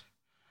 6.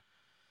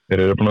 Þeir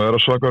eru búin að vera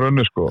svaka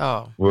rönni, sko. Já.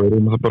 Og við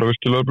erum það bara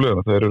virkilega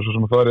upplifina. Þeir eru svo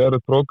sem að fara í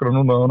erfitt prógram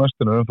núna á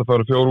næstinu, en það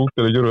fara 4 út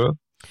eða gjöru það.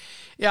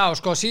 Já,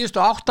 sko, síðustu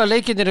 8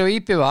 leikirnir á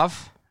IBVF,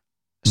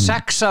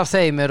 6 af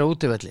þeim eru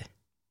útivelli.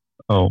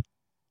 Já.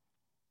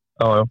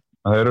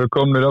 Þeir eru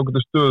komin í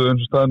ákvæmdi stöðu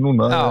eins og staðin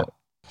núna. Já.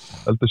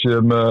 Heldur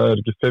sér með,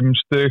 ekki 5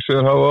 stig sem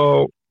þeir hafa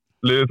á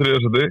liðið 3.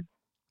 sæti.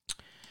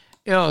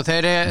 Já,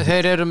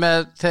 þeir eru með,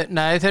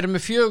 þeir eru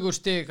með 4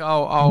 stig á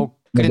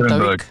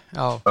Grindavík.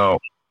 Já.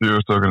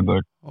 4 stig á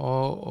Grindavík.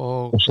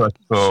 Og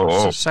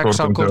 6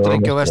 á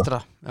Kortrengi og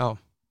Vestra. Já.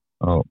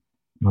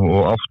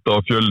 Og 8 á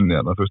Fjölni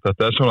hérna, þú veist,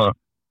 þetta er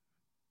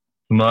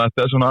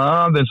svona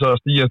aðeins að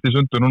stígjast í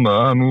sundur núna.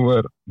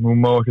 Nú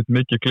má ekkert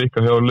mikið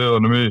klikka hjá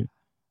liðanum í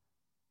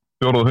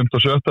 4., 5. og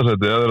 7.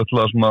 sæti. Það er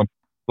alltaf svona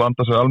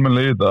blanda sig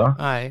almennilega í þetta.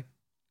 Nei.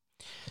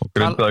 Og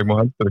Grindavík má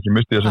heldur ekki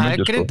misti þessi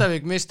mikið.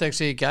 Grindavík misti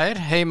ekki í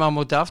gær, heima á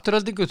móti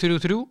Afturhaldingu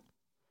 3-3.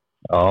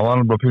 Já, það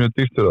var bara pínu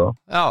dýrt til það.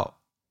 Já.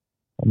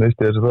 Það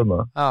misti þessi þarna.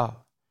 Já.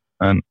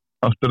 En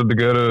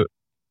Afturhaldingu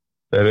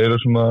þeir eru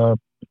svona,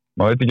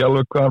 maður veit ekki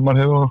alveg hvað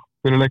maður hefur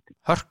fyrir leik.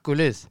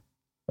 Hörkulið.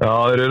 Já,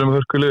 þeir eru með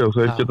hörkulið og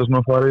þeir geta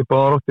svona farið í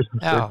báðar áttir.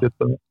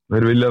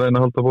 Þeir vilja reyna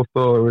að halda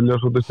bolta og vilja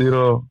svolítið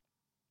stýra og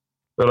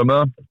vera með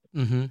það.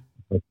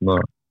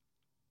 Þannig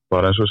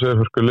bara eins og segir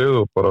hörkulið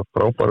og bara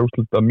frábæra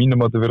úrslit að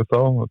mínum að þetta verið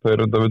þá. Þeir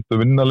vildu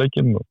vinna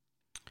leikinn og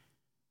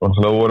þannig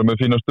að það voru með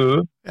fína stöðu.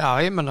 Já,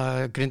 ég menna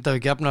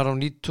Grindavík jafnar á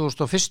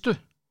 91.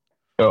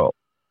 Já,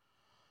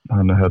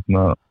 þannig það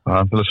er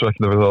alltaf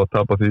svekklega við það að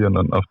tapa því en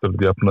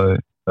Afturhaldingu jafnaði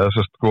eða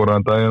sérst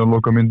skoraðan daginn á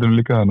lokamyndunum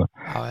líka þannig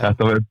að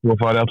þetta verður búið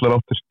að fara í allar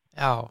áttir.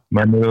 Já.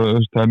 Men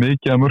það er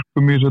mikið að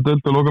mörkum í þessu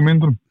deild á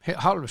lokamyndunum.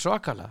 Hálf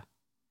svakalega.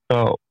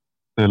 Já,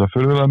 eiginlega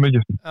furðulega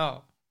mikið. Já,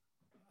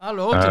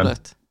 alveg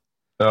ótrúlegt.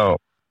 Já,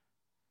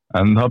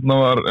 en þarna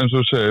var eins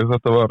og segir,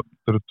 þetta var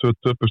 2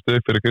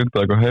 stig fyrir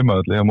Grindavík og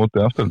heimavelli á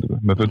móti Afturhaldingu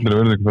með fullri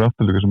virðingu fyrir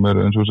Afturhaldingu sem er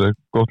eins og segir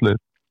gott lið.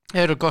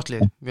 Eru gott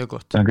lið, mjög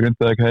gott. En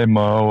Grindavík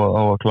heima á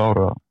að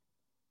klára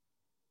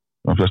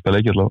á flesta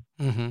leiki allavega.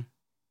 Mhm.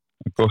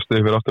 Góð stig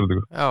fyrir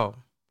Aftureldingu. Já.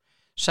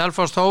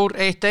 Selfoss Þór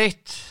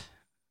 1-1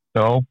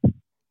 Já,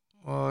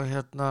 og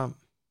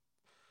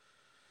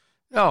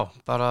já,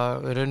 bara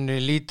við runni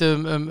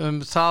lítið um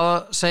það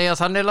að segja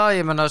þanniglega,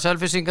 ég menna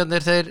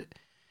Selfyssingarnir þeir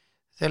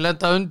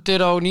lenda undir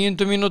á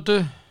 9.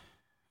 mínútu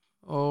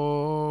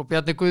og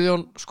Bjarni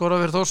Guðjón skora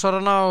fyrir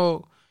Þórsarana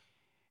og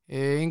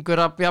Ingur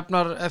Rapp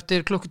jafnar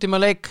eftir klukkutíma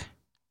leik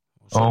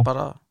og svo Já.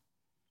 bara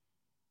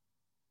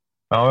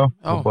já,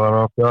 og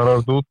bara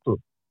fjarar þetta út og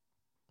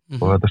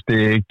þetta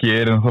stig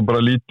gerir það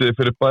bara lítið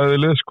fyrir bæði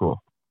lið, sko.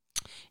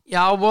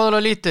 Já,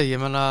 voðalega lítið, ég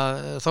menna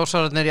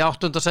Þórsararnir í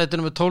 8.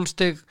 sætinu með 12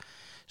 stig,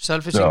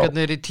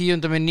 Selfyssingarnir í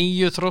 10. með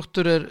 9,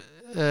 Þróttur er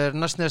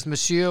næstneðast með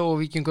 7 og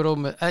Víkingur Ó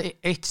með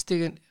 1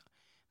 stig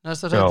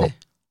næsta sæti.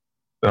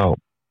 Já,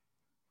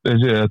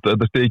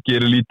 þetta stig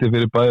gerir lítið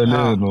fyrir bæði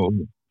liðin og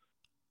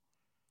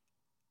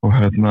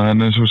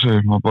en eins og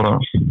segir, maður bara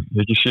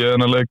ekki séð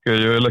hann að leika,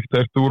 ég vil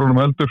ekkert eftir úr honum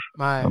heldur.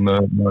 Nei. Þannig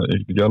að ég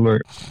get ekki alveg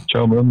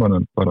sjá mig hann,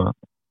 en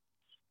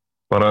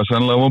bara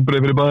sennilega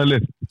vonbrigði fyrir bæði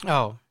lið.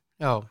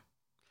 Já.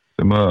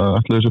 Sem að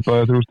ætla þessu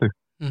bæði 3 stig.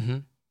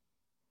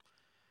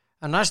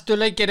 En næstu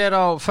leikir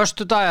á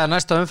föstudag,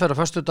 næsta umferð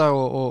á föstudag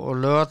og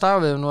laugardag,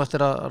 við erum nú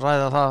eftir að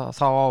ræða það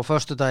þá á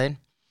föstudaginn.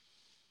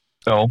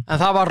 Já. En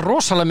það var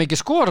rosalega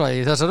mikið skorað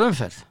í þessar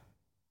umferð.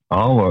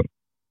 Það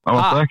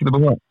vantaði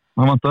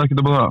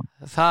ekkert upp á það.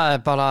 Það er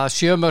bara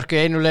 7 mörk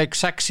í einu leik,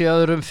 6 í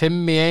öðrum,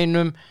 5 í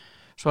einum,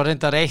 svo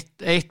reyndar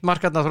 1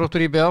 markarna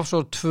Þróttur IBF,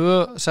 svo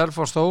 2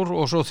 Selfoss Þór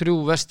og svo 3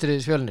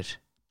 Vestriðis Fjölnir.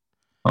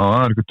 Já,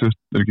 það er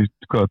ekki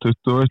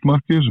 21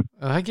 mark í þessu.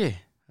 Það ekki?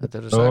 Þetta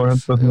eru 6.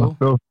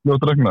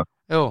 Fljótregna.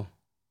 Jú.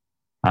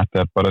 Þetta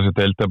er bara, þessi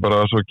deild er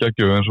bara svo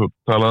geggjuð, eins og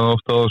talaði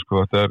ofta á það, sko.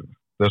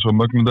 Þetta er svo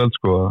mögnum deild,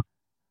 sko.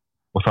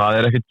 Og það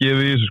er ekkert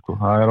gefið í þessu, sko.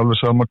 Það er alveg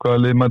sama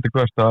hvaða lið mæti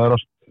hvert, það er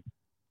allt.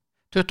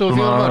 24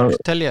 mörk,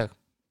 tel ég.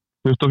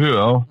 24,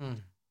 já.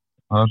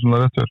 Það er svona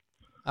rétt hér.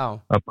 Já.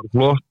 Það er bara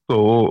flott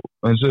og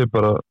eins og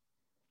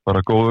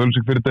bara góð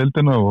ölsing fyrir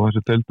deildina og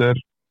þessi deild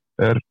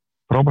er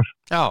frábær.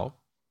 Já,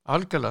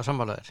 algjörlega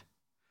sammálaðir.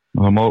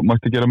 Það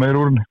mætti gera meira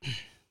úr henni.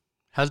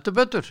 Heldur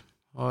betur.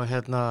 Og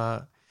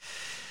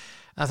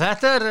en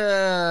þetta er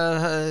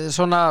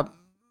svona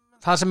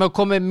það sem hefur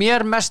komið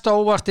mér mest á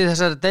óvart í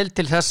þessari deild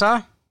til þessa.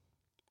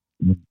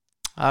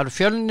 Það eru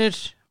Fjölnir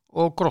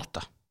og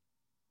Grótta.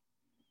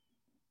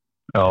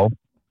 Já,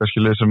 kannski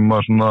lið sem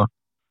maður svona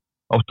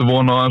áttu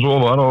vona aðeins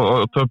ofar á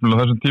töflunum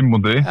þessum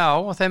tímapunkti. Já,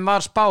 og þeim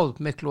var spáð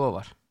miklu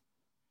ofar.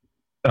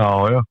 Já,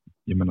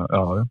 ég meina,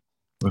 já.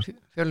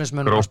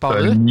 Fjölnismenn var spáð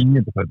upp. Grótta er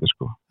 9. sæti,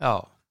 sko. Já.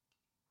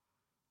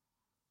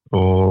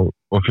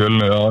 Og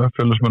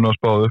Fjölnismenn var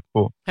spáð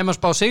upp. Heim að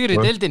spá sigri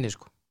í deildinni,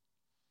 sko.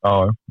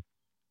 Já.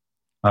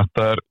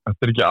 Þetta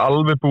er ekki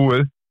alveg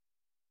búið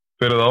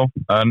fyrir þá,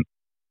 en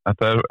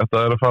þetta er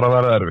að fara að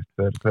vera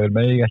erfitt. Þeir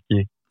megi ekki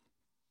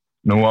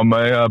nú að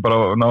mega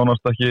bara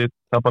nánast ekki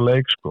tapa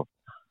leik, sko.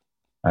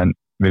 En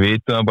við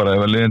vitum það bara,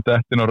 ef að liðin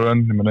dettin á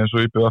raun, ég menn eins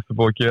og IBF er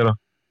búið að gera,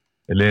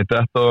 ef liðin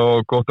detta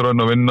á gott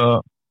raun og vinna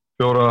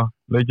 4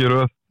 leiki í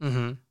röð,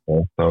 og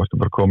það varstu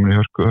bara komin í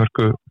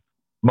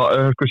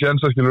hörku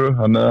sjensa, skilur við,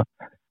 þannig að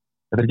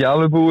þetta er ekki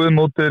alveg búið,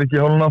 mótið er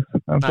ekki hálfnaf,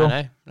 en svo.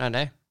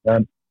 Nei.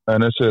 En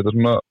þessi, þetta er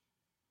svona,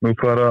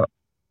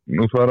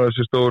 nú fara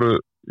þessi stóru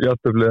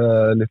jafntöfli,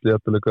 eða litli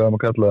jafntöfli, hvað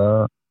maður kalla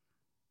það,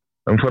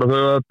 en fara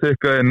þau að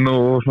tekka inn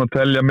og svona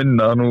telja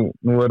minna, nú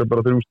er það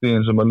bara 3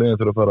 stíðin sem að liðin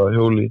þurfa að fara að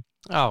hjóli.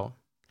 Já.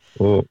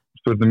 Og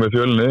spurning með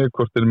Fjölni,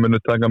 hvort þeir munu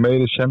taka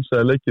meiri sjens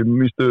að leikjum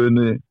í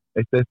stöðunni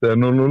 1-1 eða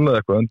 0-0 eða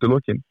eitthvað undir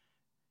lokin.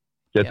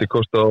 Geti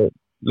kosta á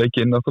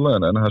leikinn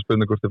náttúrulega, en það er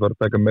spurning hvort þeir fara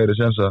að taka meiri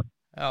sjens að.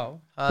 Já,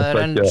 það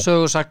er enn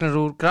sögursagnir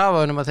úr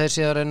grafaunum að þeir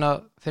sé að reyna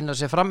að finna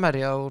sér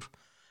framherja úr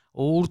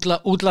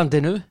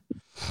útlandinu.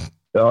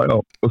 Já,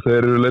 og þeir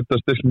eru leita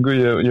styrkingu,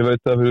 ég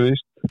veit það fyrir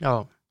víst. Já.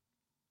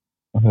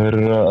 Þeir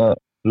eru að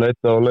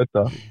leita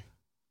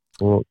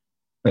og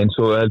eins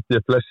og held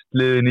ég flest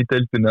liðin í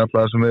deildinni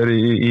alltaf sem er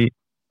í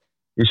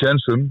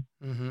sjensum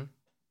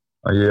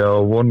að ég á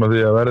vona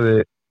því að verði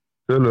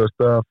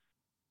töluvert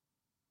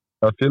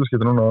að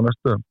félagsgeta núna á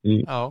næstu í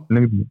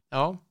lengdinni.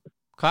 Já,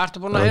 hvað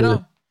ertu búin að heyra?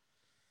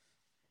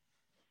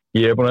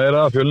 Ég er búin að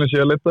heyra að Fjölnir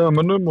sé að leita að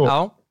mönnum og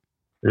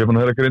ég er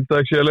búin að heyra að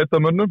Grindavík sé að leita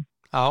að mönnum.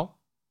 Já.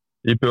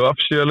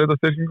 IBF sé að leita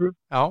styrkingu.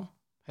 Já,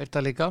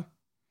 heyrta líka.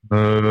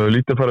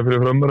 Lítið fara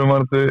fyrir frömmurum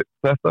varandi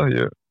þetta,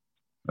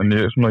 en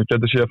ég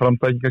gæti sé að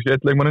framtæki kannski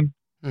 1 leikmanninn.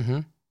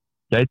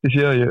 Gæti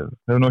sé að ég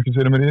hef nú ekki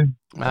fyrir mér í.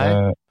 Nei,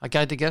 það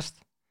gæti gerst.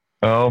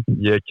 Já,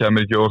 ég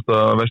kemur ekki óvart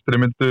að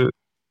Vestri myndu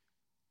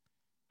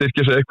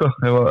styrkja sig eitthvað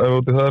ef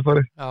út í það er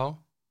farið. Já,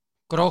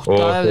 Grótta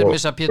ef þeir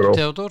missa Pétur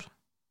Theodór.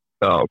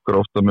 Já,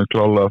 Grótta mun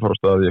klálega að fara á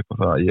staði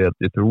eitthvað það,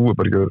 ég trúi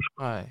bara ekki öðru, sko.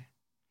 Nei.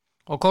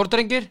 Og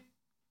Kórdrengir?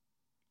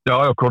 Já,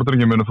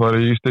 Kórdrengir munu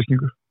fara í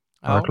styrkingu.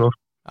 Það er klart.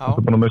 Það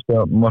er búin að mista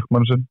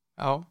markmann sinn.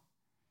 Já.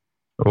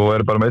 Og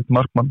er bara með 1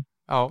 markmann.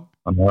 Já.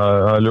 Þannig að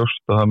það er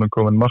ljóst að það mun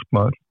komin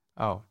markmaður.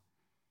 Já.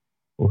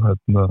 Og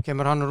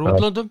kemur hann úr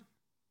útlöndum?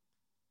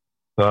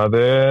 Það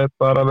er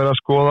bara að vera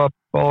að skoða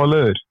báða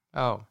leiðir.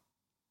 Já.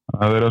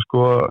 að vera að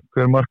skoða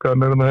hver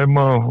markaðin er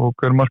heima og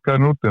hver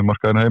markaðin úti.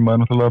 Markaðin heima er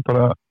náttúrulega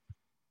bara,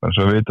 eins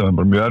og við vitum, það er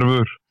bara mjög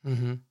erfur.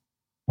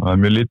 Og það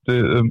er mjög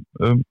lítið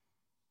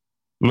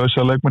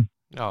lausa leikmenn.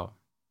 Já.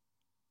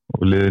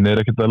 Og liðin er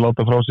ekkert að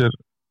láta frá sér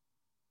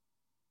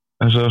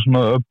þessar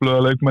svona öfluga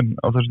leikmenn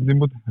á þessum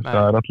tímúti.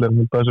 Það er allir að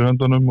hölda þessar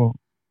höndunum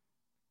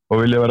og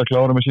vilja vera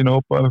klára með sína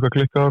hópa ef eitthvað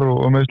klikkar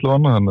og meðslu og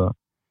annað.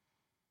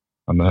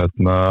 Þannig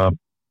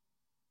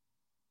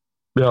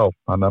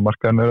að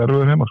markaðin er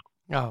erfiður heima, sko.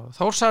 Já,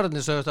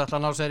 Þórsararnir sögust alltaf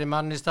ná sér í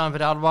mann í staðan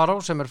fyrir Alvaro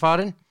sem er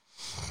farinn.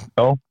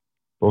 Já,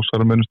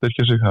 Þórsarar munu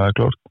styrkja sig, það er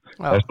klárt.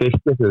 Það er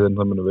styrkja sig, en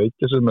það munu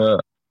veikja sig með,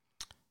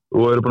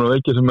 og eru búin að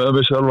veikja sig með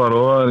vissi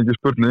Alvaro, það er ekki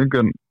spurning,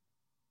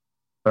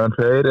 en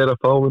þeir eru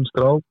að fá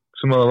strák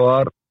sem að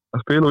var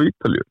að spila á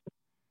Ítalíu.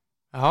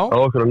 Já. Á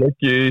okkur að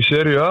leggja í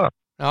Serie A.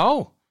 Já.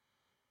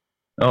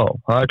 Já,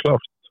 það er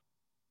klárt.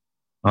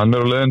 Hann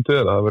er á leiðin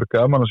til það verður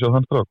gaman að sjá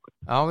þann strák.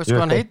 Já, veistu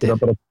hvað hann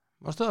heitir?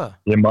 Mástu það?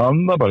 Ég man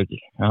það bara ekki.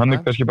 Hann er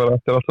kannski bara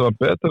eftir alltaf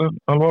betur en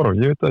Alvaro,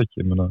 ég veit það ekki.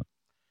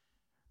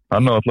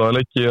 Hann er alltaf að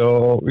leggja á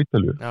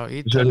Ítalíu. Já,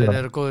 Ítalir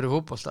eru góður í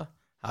fótbolta.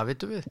 Það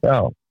vitum við. Já,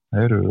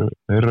 þeir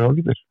eru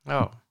ágætir.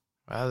 Já,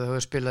 ef þú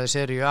hefur spilað í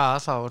Serie A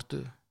þá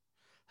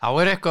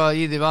er eitthvað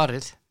í því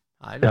varið.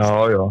 Já,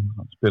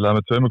 hann spilaði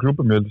með 2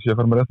 klúbbum, ég held að sé að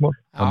fara með rétt mál.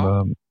 Þannig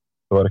að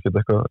það var ekkert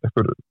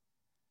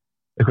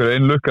eitthvað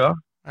ein lukka.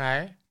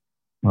 Nei.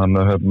 Hann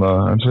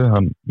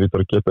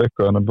lítur að geta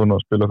eitthvað, hann er búin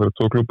að spila fyrir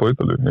 2 klúbba á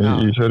Ítalíu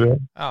í Serie A.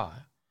 Já,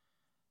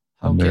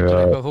 þá getur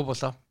eitthvað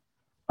fótbolta.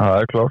 Það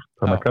er klárt,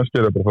 þannig að kannski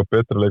er það bara að fá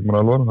betra leikmann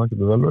Alvaro, það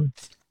getur vel verið.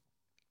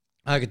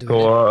 Það getur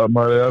verið. Þó að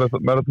maður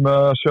er með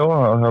að sjá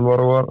það, að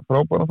Alvaro var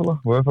frábær náttúrulega,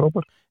 og er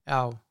frábær.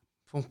 Já,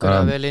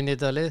 funkar vel inn í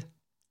þetta lið.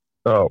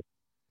 Já,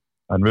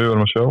 en við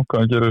verðum að sjá hvað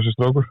hann gerir þessi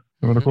strákur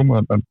sem er að koma,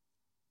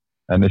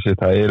 en þessi,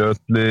 það er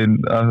öllin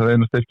að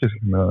reyna að styrkja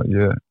sig.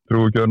 Ég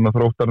trúi ekki að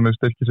Þróttararnir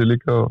styrkja sig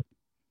líka og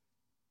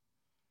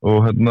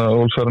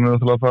Ólsararnir er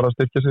náttúrulega að fara að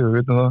styrkja sig, við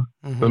vitum það.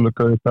 Þau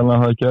talað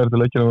að það ekki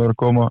til leikir að vera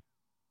að koma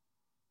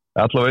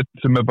allavega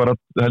einn sem er bara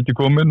held í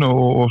komin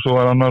og svo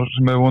er annar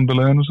sem er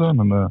vondulegin og svo,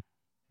 þannig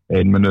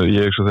að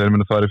ég svo þeir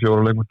munu fara í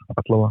 4 leikmenn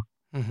allavega.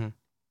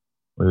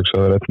 Og ég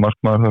svo það er eitt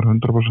markmaður þar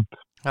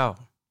 100%. Já.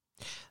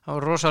 Það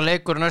var rosa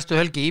leikur næstu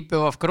helgi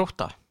IBVF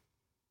Grótta.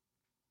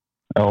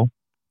 Já,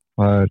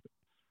 það er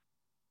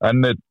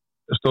enn einn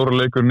stóra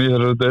leikurinn í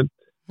þessari deild.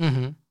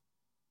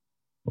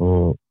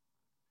 Og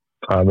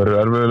það verður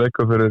erfiður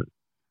leikur fyrir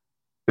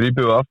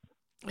IBVF.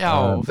 Já,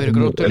 fyrir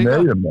Gróttu líka.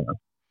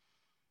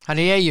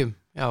 Hann er í Eyjum,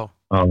 já.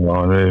 Já,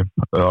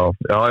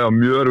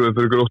 mjög erfiður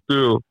fyrir Gróttu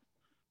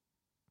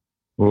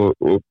og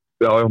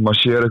maður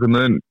sér eitthvað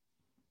neginn,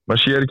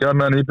 maður sér ekki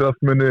annað en IBVF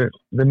muni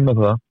vinna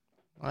það.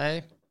 Nei.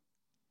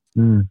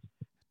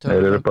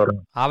 Þeir eru bara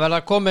það verða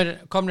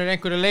komnir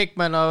einhverju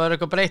leikmenn að vera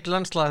eitthvað breytt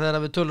landslag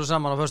þegar við tölum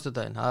saman á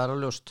föstudaginn, það er á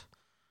ljóst.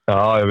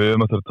 Já, við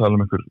erum að tala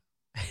um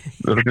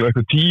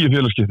eitthvað 10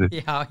 félagskipti.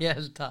 Já, ég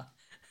held það.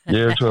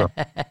 Ég held það.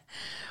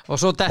 Og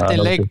svo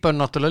dettin leikbönn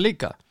náttúrulega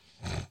líka.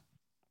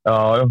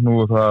 Já, nú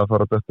er það að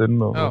fara dett inn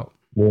og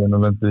við erum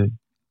að lendi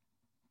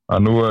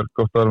að nú er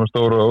gott að vera með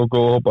stóra og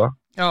góða hópa.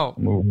 Já.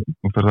 Nú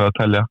fyrir það að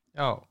telja.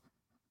 Já.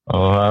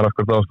 Og það er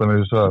akkurat ástæðan í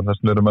þess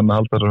að eru menn að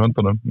halda þessar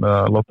höndunum með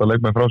að láta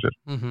leikmenn frá sér.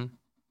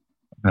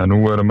 En nú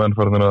eru menn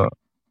farin að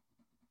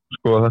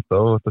skoða þetta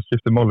og þetta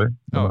skiptir máli.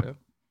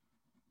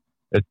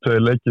 1-2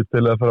 leikir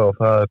til að frá,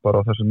 það er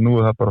bara þess að nú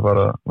er það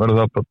bara verður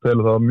það bara til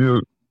það mjög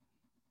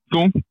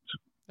þungt.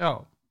 Já.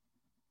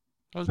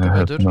 Alltaf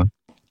betur.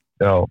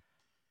 Já.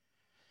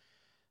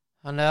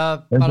 Þannig að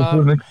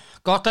bara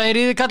gott að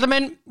heyri þið kalla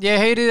minn. Ég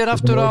heyri þér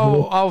aftur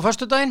á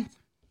föstudaginn.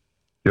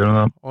 Gjörum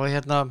það. Og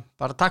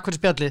bara takk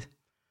fyrir spjallið.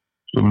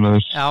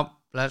 Já,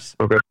 bless.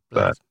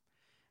 Bless.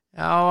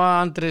 Já,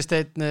 Andri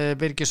Steinn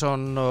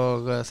Birgisson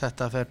og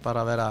þetta fer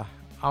bara að vera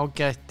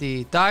ágætt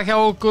í dag hjá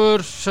okkur.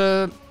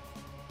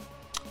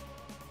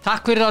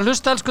 Takk fyrir að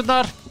hlusta,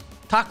 elskurnar.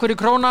 Takk fyrir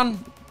Krónan.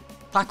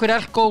 Takk fyrir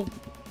Elko.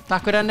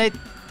 Takk fyrir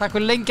N1. Takk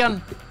fyrir Lengjan.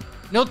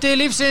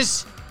 Njótiði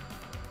lífsins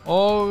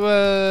og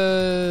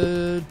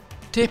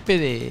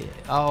tippiði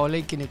á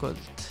leikinni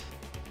kvöld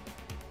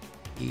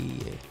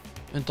í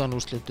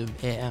undanúrslitum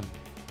EM.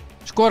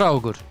 Skora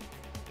okkur.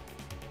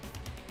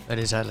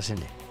 Verið sæl að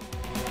sinni.